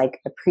is just like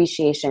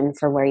appreciation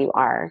for where you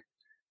are,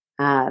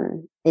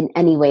 in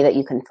any way that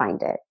you can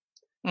find it,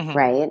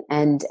 right?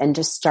 And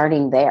just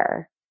starting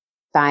there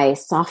by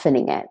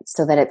softening it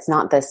so that it's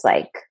not this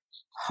like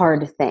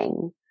hard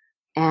thing.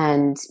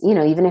 And, you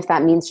know, even if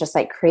that means just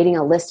like creating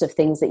a list of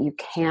things that you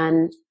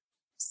can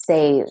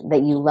say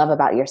that you love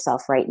about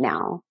yourself right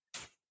now,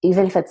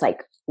 even if it's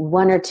like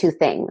one or two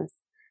things,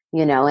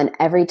 you know, and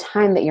every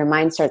time that your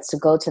mind starts to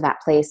go to that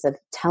place of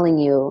telling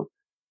you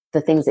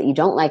the things that you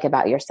don't like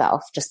about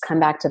yourself, just come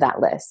back to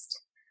that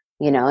list,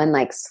 you know, and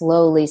like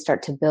slowly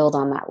start to build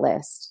on that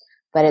list.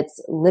 But it's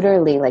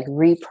literally like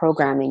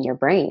reprogramming your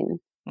brain.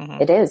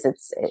 It is.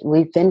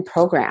 We've been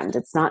programmed.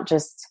 It's not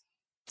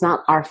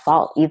our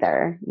fault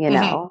either, you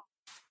know,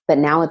 but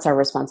now it's our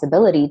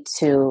responsibility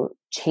to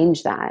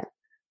change that.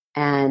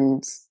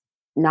 And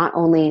not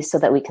only so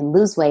that we can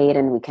lose weight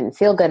and we can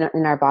feel good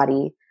in our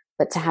body,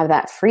 but to have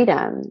that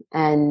freedom.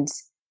 And,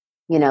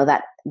 you know,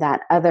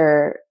 that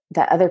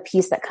other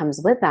piece that comes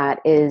with that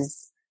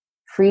is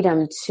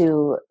freedom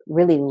to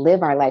really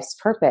live our life's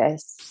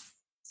purpose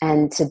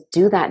and to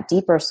do that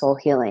deeper soul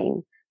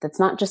healing. That's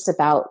not just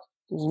about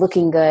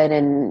looking good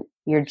in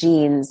your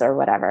jeans or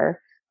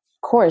whatever.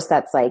 Of course,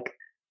 that's like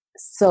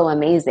so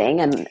amazing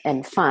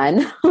and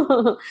fun.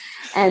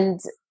 And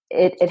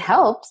it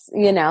helps,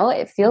 you know,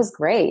 it feels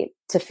great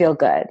to feel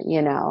good,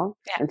 you know,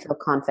 and feel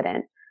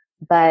confident.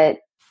 But,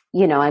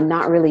 you know, I'm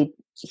not really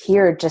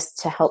here just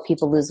to help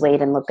people lose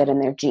weight and look good in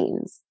their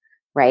jeans,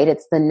 right?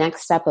 It's the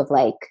next step of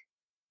like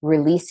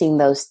releasing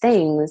those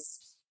things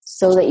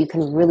so that you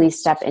can really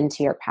step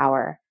into your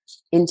power,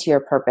 into your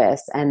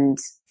purpose, and,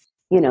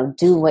 you know,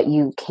 do what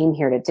you came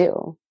here to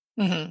do.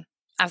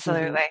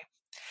 Absolutely.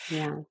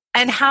 Yeah.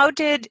 And how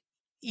did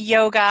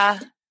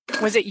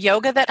was it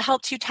yoga that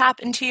helped you tap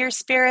into your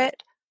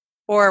spirit?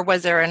 Or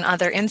was there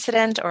another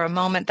incident or a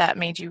moment that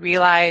made you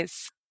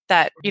realize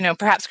that, you know,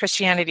 perhaps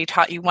Christianity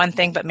taught you one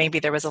thing, but maybe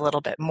there was a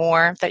little bit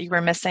more that you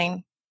were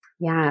missing?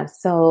 Yeah.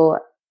 So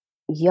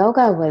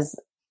yoga was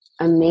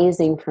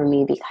amazing for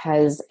me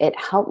because it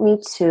helped me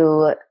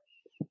to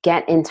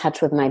get in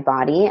touch with my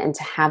body and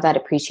to have that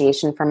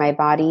appreciation for my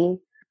body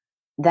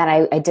that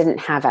I didn't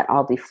have at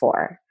all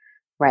before,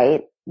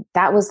 right?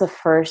 That was the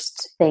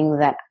first thing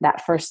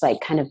that first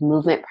like kind of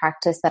movement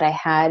practice that I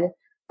had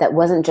that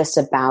wasn't just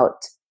about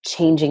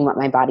changing what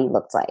my body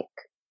looked like.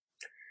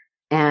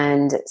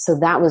 And so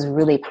that was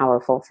really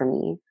powerful for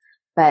me.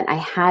 But I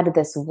had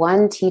this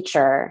one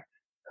teacher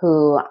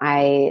who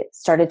I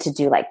started to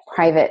do like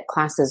private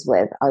classes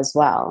with as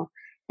well.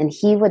 And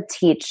he would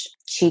teach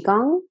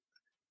Qigong,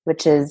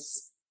 which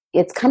is,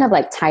 it's kind of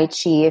like Tai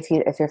Chi. If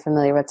you're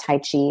familiar with Tai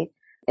Chi,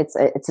 it's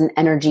an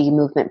energy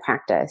movement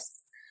practice.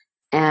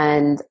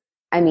 And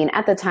I mean,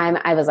 at the time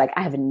I was like,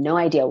 I have no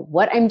idea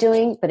what I'm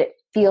doing, but it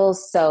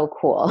feels so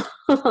cool.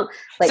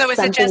 Like, so is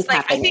it just like,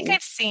 happening. I think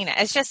I've seen it.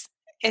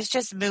 It's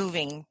just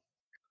moving.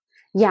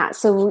 Yeah.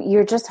 So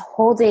you're just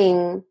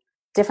holding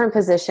different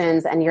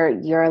positions and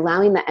you're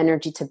allowing the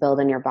energy to build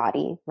in your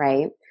body.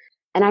 Right.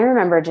 And I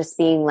remember just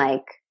being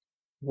like,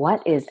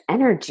 what is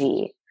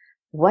energy?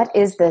 What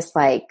is this?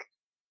 Like,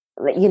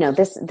 you know,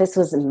 this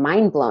was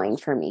mind blowing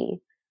for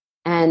me.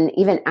 And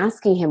even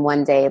asking him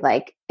one day,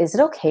 like, is it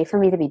okay for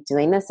me to be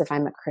doing this if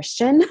I'm a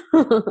Christian?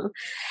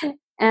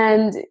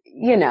 And,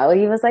 you know,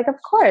 he was like, of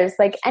course,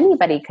 like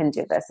anybody can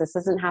do this. This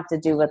doesn't have to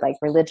do with like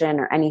religion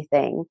or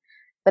anything.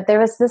 But there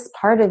was this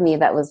part of me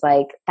that was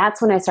like,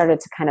 that's when I started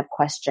to kind of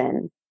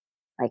question,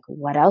 like,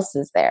 what else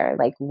is there?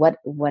 Like, what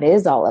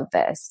is all of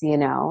this, you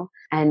know?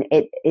 And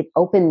it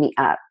opened me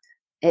up.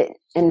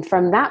 And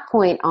from that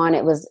point on,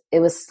 it was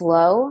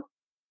slow,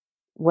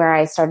 where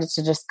I started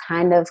to just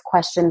kind of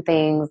question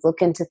things,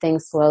 look into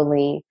things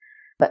slowly.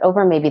 But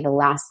over maybe the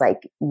last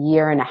like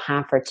year and a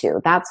half or two,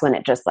 that's when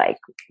it just like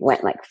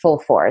went like full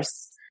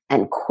force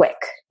and quick,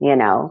 you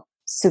know,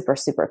 super,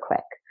 super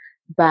quick.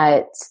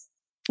 But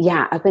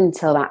yeah, up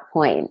until that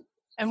point.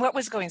 And what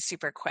was going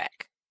super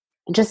quick?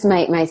 Just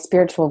my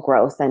spiritual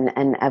growth and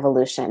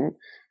evolution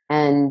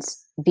and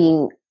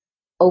being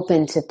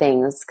open to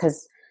things,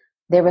 because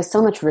there was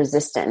so much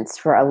resistance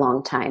for a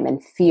long time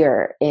and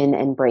fear in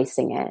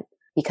embracing it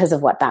because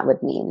of what that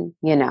would mean,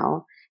 you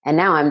know? And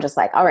now I'm just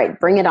like, all right,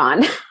 bring it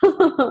on.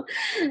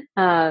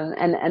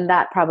 And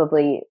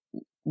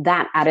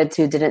that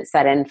attitude didn't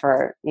set in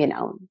for, you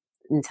know,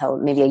 until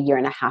maybe a year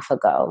and a half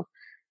ago,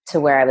 to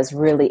where I was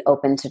really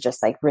open to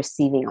just like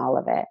receiving all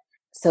of it.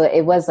 So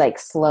it was like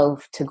slow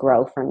to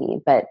grow for me.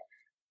 But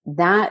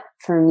that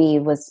for me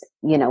was,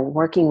 you know,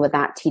 working with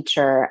that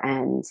teacher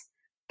and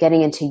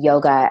getting into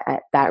yoga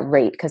at that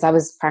rate, because I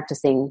was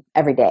practicing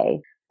every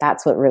day.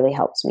 That's what really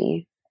helped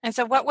me. And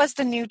so what was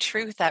the new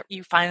truth that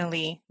you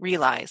finally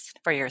realized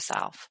for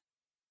yourself?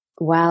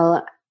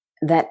 Well,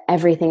 that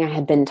everything I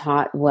had been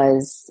taught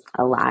was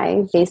a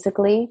lie,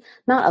 basically.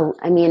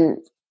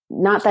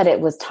 Not that it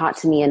was taught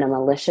to me in a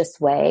malicious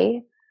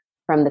way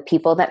from the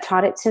people that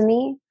taught it to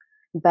me,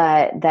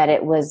 but that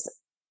it was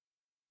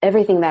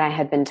everything that I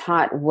had been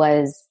taught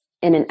was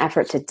in an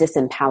effort to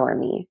disempower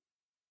me.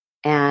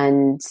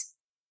 And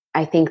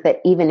I think that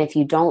even if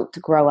you don't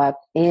grow up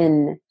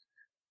in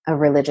a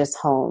religious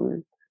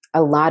home,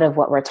 a lot of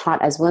what we're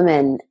taught as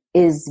women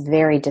is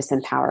very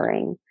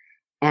disempowering,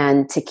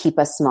 and to keep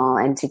us small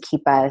and to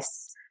keep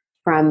us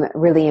from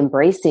really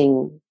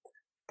embracing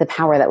the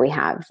power that we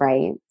have,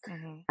 right?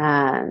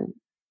 Mm-hmm.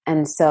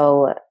 And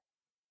so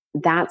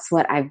that's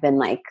what I've been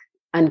like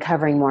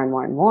uncovering more and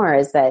more and more,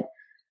 is that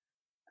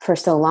for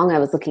so long I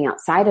was looking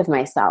outside of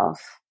myself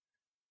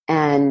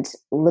and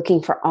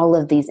looking for all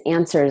of these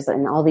answers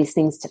and all these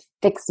things to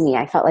fix me.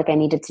 I felt like I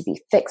needed to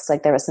be fixed,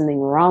 like there was something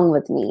wrong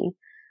with me.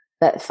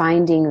 But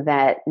finding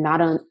that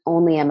not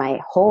only am I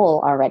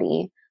whole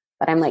already,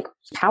 but I'm like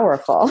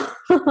powerful.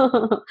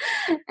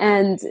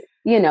 And,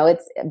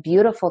 it's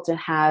beautiful to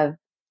have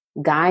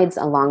guides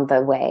along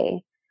the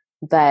way,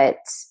 but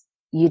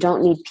you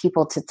don't need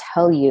people to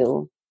tell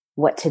you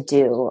what to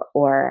do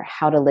or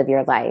how to live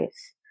your life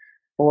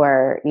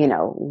or,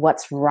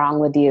 what's wrong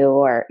with you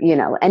or,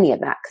 any of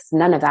that, because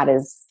none of that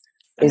is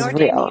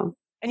real.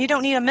 And you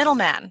don't need a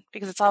middleman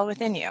because it's all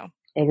within you.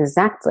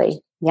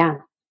 Exactly. Yeah.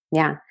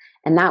 Yeah.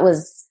 And that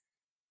was,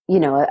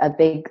 a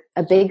big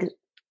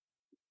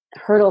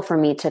hurdle for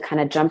me to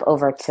kind of jump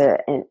over to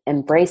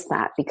embrace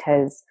that,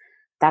 because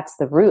that's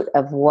the root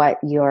of what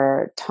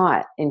you're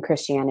taught in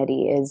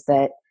Christianity, is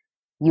that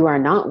you are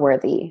not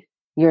worthy.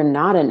 You're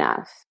not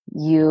enough.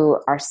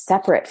 You are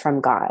separate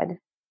from God.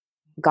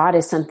 God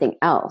is something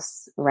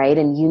else, right?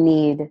 And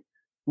you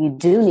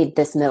do need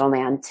this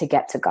middleman to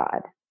get to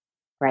God,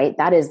 right?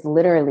 That is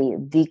literally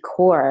the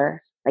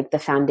core, like the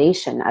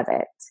foundation of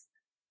it.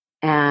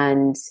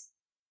 And,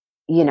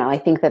 I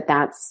think that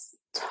that's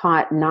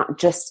taught not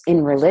just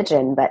in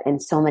religion, but in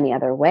so many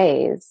other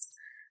ways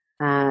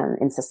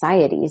in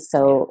society.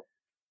 So,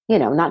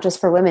 not just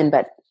for women,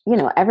 but,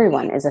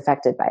 everyone is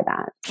affected by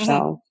that. Mm-hmm.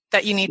 So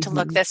that you need to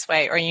look this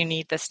way, or you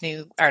need this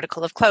new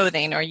article of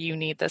clothing, or you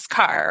need this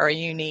car, or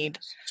you need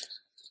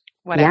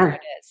whatever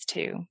it is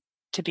to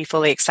be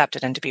fully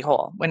accepted and to be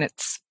whole, when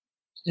it's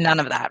none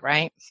of that,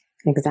 right?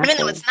 Exactly.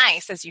 Even though it's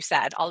nice, as you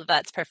said, all of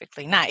that's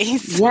perfectly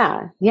nice.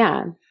 Yeah.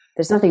 Yeah.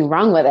 There's nothing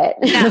wrong with it.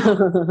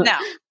 No.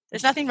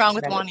 There's nothing wrong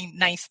with wanting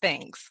nice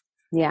things.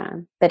 Yeah.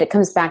 But it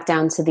comes back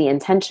down to the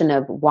intention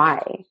of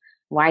why.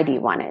 Why do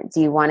you want it?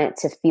 Do you want it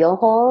to feel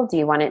whole? Do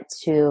you want it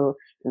to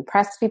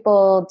impress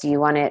people? Do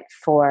you want it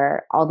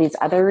for all these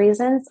other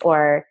reasons?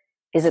 Or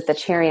is it the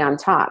cherry on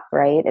top,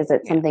 right? Is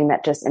it something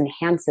that just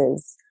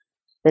enhances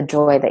the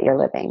joy that you're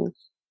living?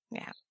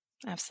 Yeah,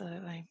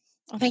 absolutely.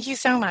 Well, thank you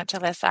so much,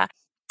 Alyssa.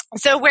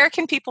 So where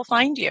can people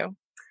find you?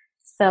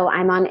 So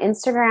I'm on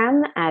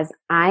Instagram as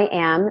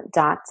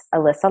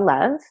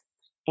iam.alyssalove,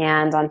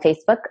 and on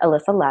Facebook,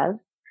 Alyssa Love.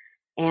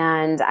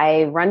 And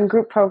I run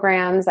group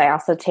programs. I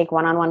also take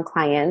one-on-one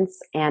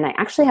clients. And I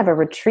actually have a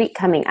retreat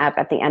coming up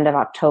at the end of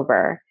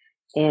October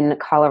in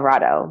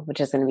Colorado, which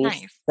is going to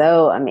be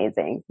so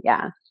amazing.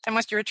 Yeah. And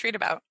what's your retreat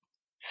about?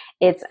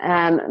 It's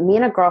me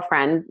and a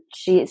girlfriend.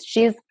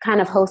 She's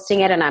kind of hosting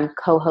it, and I'm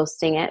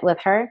co-hosting it with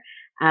her.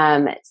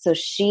 So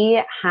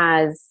she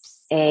has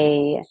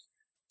a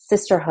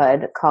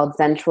sisterhood called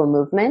Sensual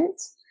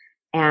Movement.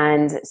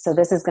 And so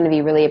this is going to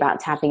be really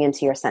about tapping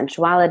into your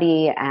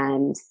sensuality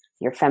and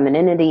your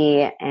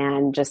femininity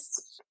and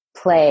just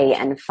play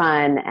and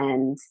fun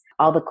and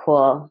all the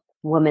cool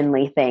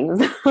womanly things.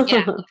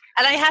 Yeah. And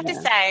I have to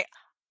say,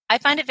 I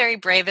find it very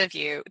brave of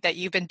you that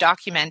you've been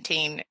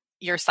documenting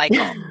your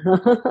cycle.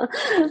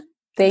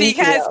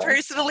 Because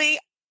personally,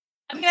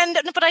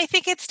 but I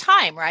think it's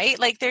time, right?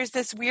 Like there's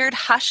this weird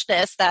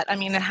hushness that,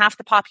 in half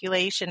the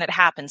population it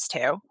happens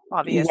to,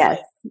 obviously.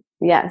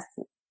 Yes.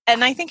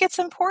 And I think it's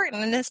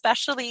important, and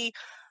especially,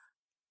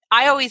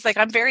 I always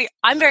I'm very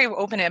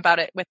open about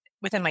it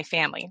within my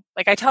family.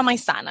 Like I tell my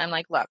son, I'm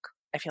like, look,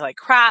 I feel like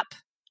crap.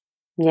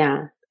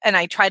 Yeah. And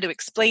I try to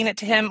explain it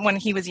to him. When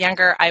he was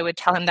younger, I would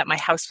tell him that my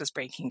house was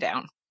breaking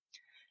down.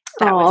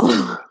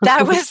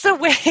 That was the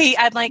way.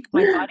 I'm like,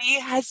 my body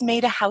has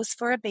made a house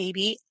for a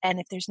baby,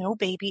 and if there's no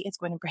baby, it's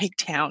going to break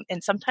down.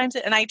 And sometimes,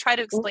 and I try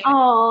to explain it.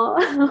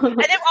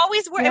 And it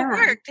always it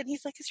worked. And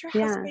he's like, is your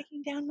house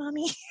breaking down,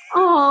 Mommy?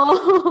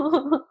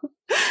 Oh,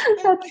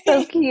 that's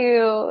so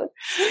cute.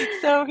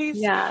 So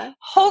he's,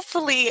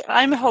 hopefully,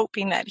 I'm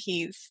hoping that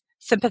he's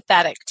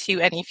sympathetic to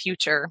any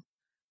future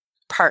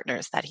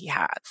partners that he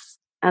has.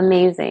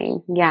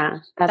 Amazing. Yeah,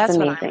 that's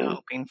amazing. What I'm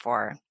hoping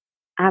for.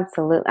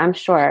 Absolutely. I'm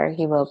sure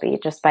he will be,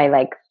 just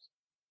by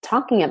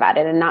talking about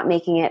it and not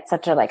making it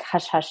such a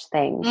hush hush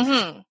thing.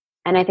 Mm-hmm.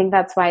 And I think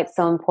that's why it's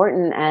so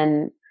important,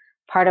 and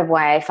part of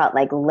why I felt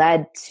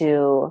led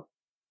to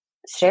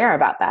share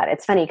about that.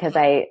 It's funny because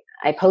I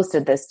I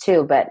posted this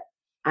too, but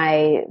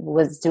I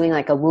was doing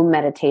like a womb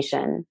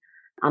meditation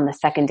on the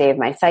second day of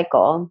my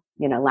cycle,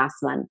 last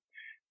month.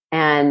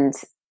 And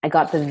I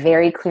got the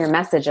very clear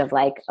message of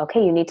like,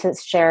 okay, you need to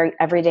share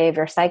every day of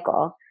your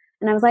cycle.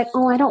 And I was like,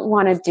 oh, I don't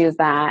want to do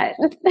that.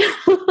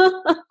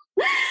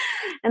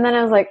 And then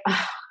I was like,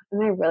 oh,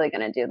 am I really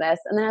going to do this?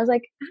 And then I was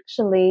like,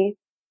 actually,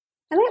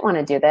 I might want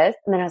to do this.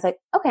 And then I was like,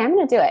 okay, I'm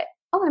going to do it.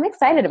 Oh, I'm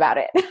excited about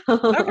it.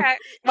 Okay.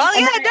 Well,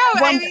 yeah, no,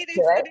 I mean,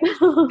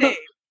 it's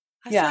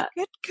yeah.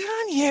 Like, good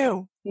on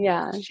you.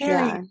 Yeah.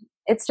 Yeah.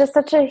 It's just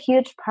such a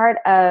huge part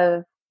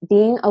of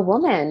being a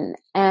woman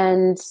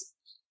and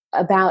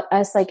about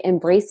us like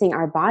embracing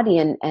our body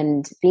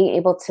and being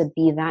able to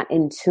be that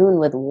in tune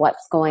with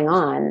what's going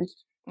on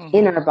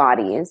in our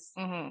bodies.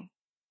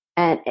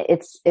 And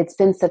it's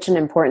been such an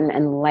important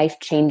and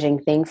life-changing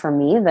thing for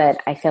me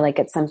that I feel like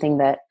it's something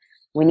that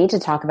we need to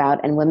talk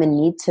about, and women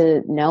need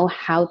to know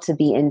how to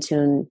be in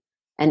tune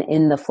and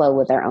in the flow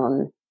with their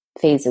own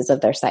phases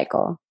of their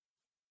cycle.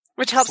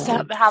 Which helps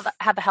to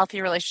have a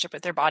healthy relationship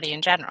with their body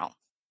in general.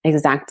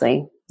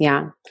 Exactly.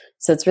 Yeah.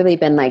 So it's really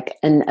been like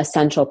an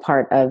essential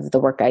part of the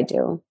work I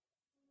do.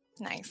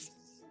 Nice.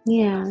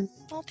 Yeah.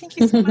 Well, thank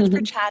you so much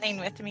for chatting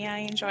with me. I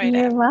enjoyed it.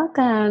 You're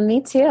welcome.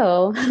 Me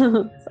too.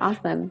 It's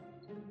awesome.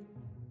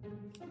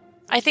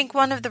 I think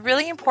one of the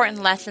really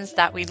important lessons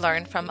that we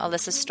learned from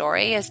Alyssa's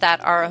story is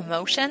that our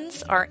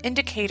emotions are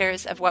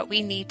indicators of what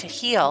we need to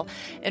heal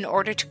in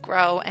order to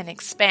grow and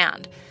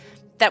expand.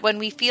 That when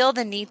we feel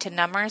the need to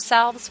numb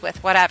ourselves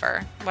with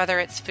whatever, whether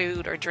it's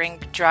food or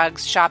drink,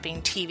 drugs,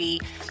 shopping, TV,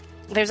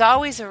 there's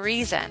always a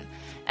reason.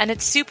 And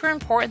it's super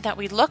important that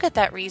we look at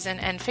that reason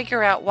and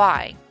figure out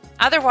why.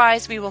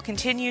 Otherwise, we will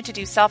continue to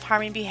do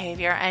self-harming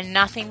behavior and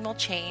nothing will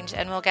change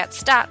and we'll get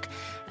stuck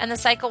and the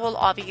cycle will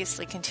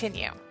obviously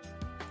continue.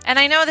 And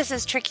I know this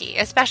is tricky,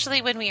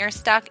 especially when we are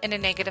stuck in a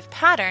negative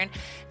pattern,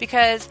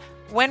 because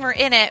when we're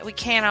in it, we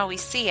can't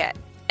always see it.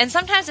 And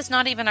sometimes it's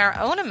not even our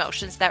own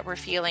emotions that we're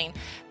feeling,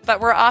 but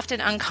we're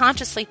often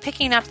unconsciously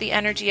picking up the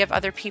energy of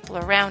other people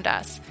around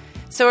us.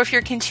 So if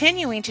you're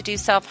continuing to do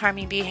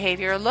self-harming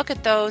behavior, look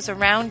at those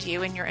around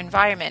you in your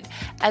environment,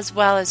 as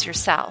well as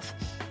yourself.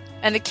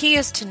 And the key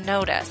is to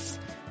notice.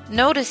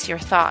 Notice your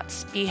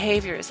thoughts,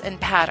 behaviors, and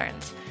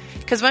patterns.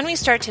 Because when we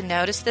start to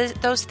notice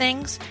those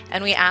things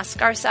and we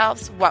ask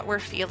ourselves what we're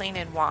feeling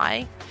and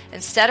why,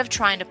 instead of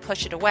trying to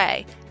push it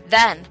away,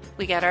 then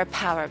we get our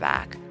power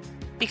back.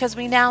 Because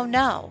we now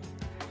know.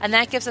 And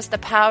that gives us the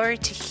power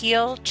to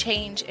heal,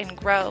 change, and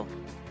grow.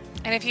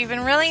 And if you've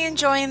been really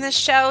enjoying this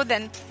show,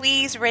 then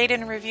please rate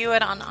and review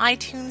it on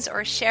iTunes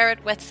or share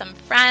it with some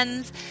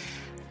friends.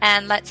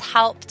 And let's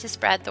help to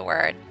spread the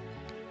word.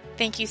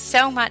 Thank you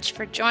so much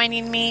for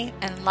joining me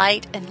in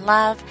light and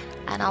love,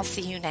 and I'll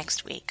see you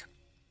next week.